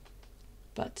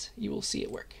 But you will see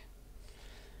it work.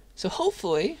 So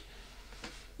hopefully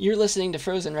you're listening to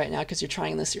Frozen right now because you're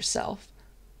trying this yourself.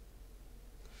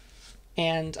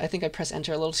 And I think I pressed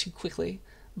enter a little too quickly,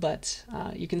 but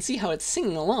you can see how it's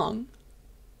singing along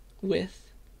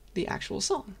with the actual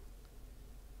song.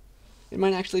 It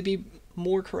might actually be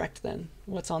more correct than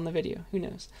what's on the video, who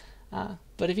knows.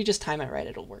 But if you just time it right,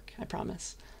 it'll work, I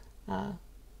promise. And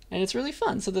it's really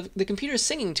fun. So the computer's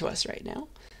singing to us right now,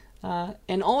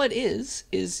 and all it is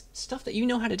stuff that you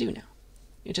know how to do now.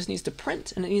 It just needs to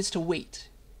print and it needs to wait.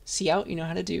 See out, you know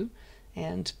how to do.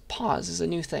 And pause is a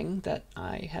new thing that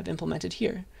I have implemented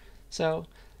here. So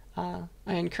I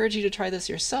encourage you to try this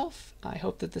yourself. I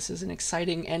hope that this is an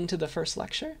exciting end to the first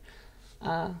lecture.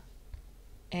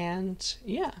 And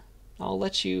yeah, I'll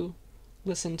let you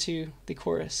listen to the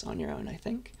chorus on your own, I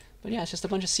think. But yeah, it's just a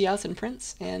bunch of couts and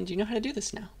prints, and you know how to do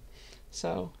this now.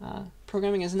 So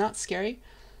programming is not scary,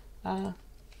 and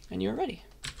you're ready.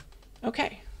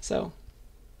 Okay, so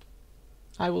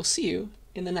I will see you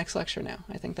in the next lecture now.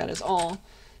 I think that is all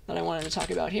that I wanted to talk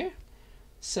about here.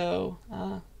 So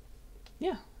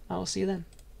yeah, I will see you then.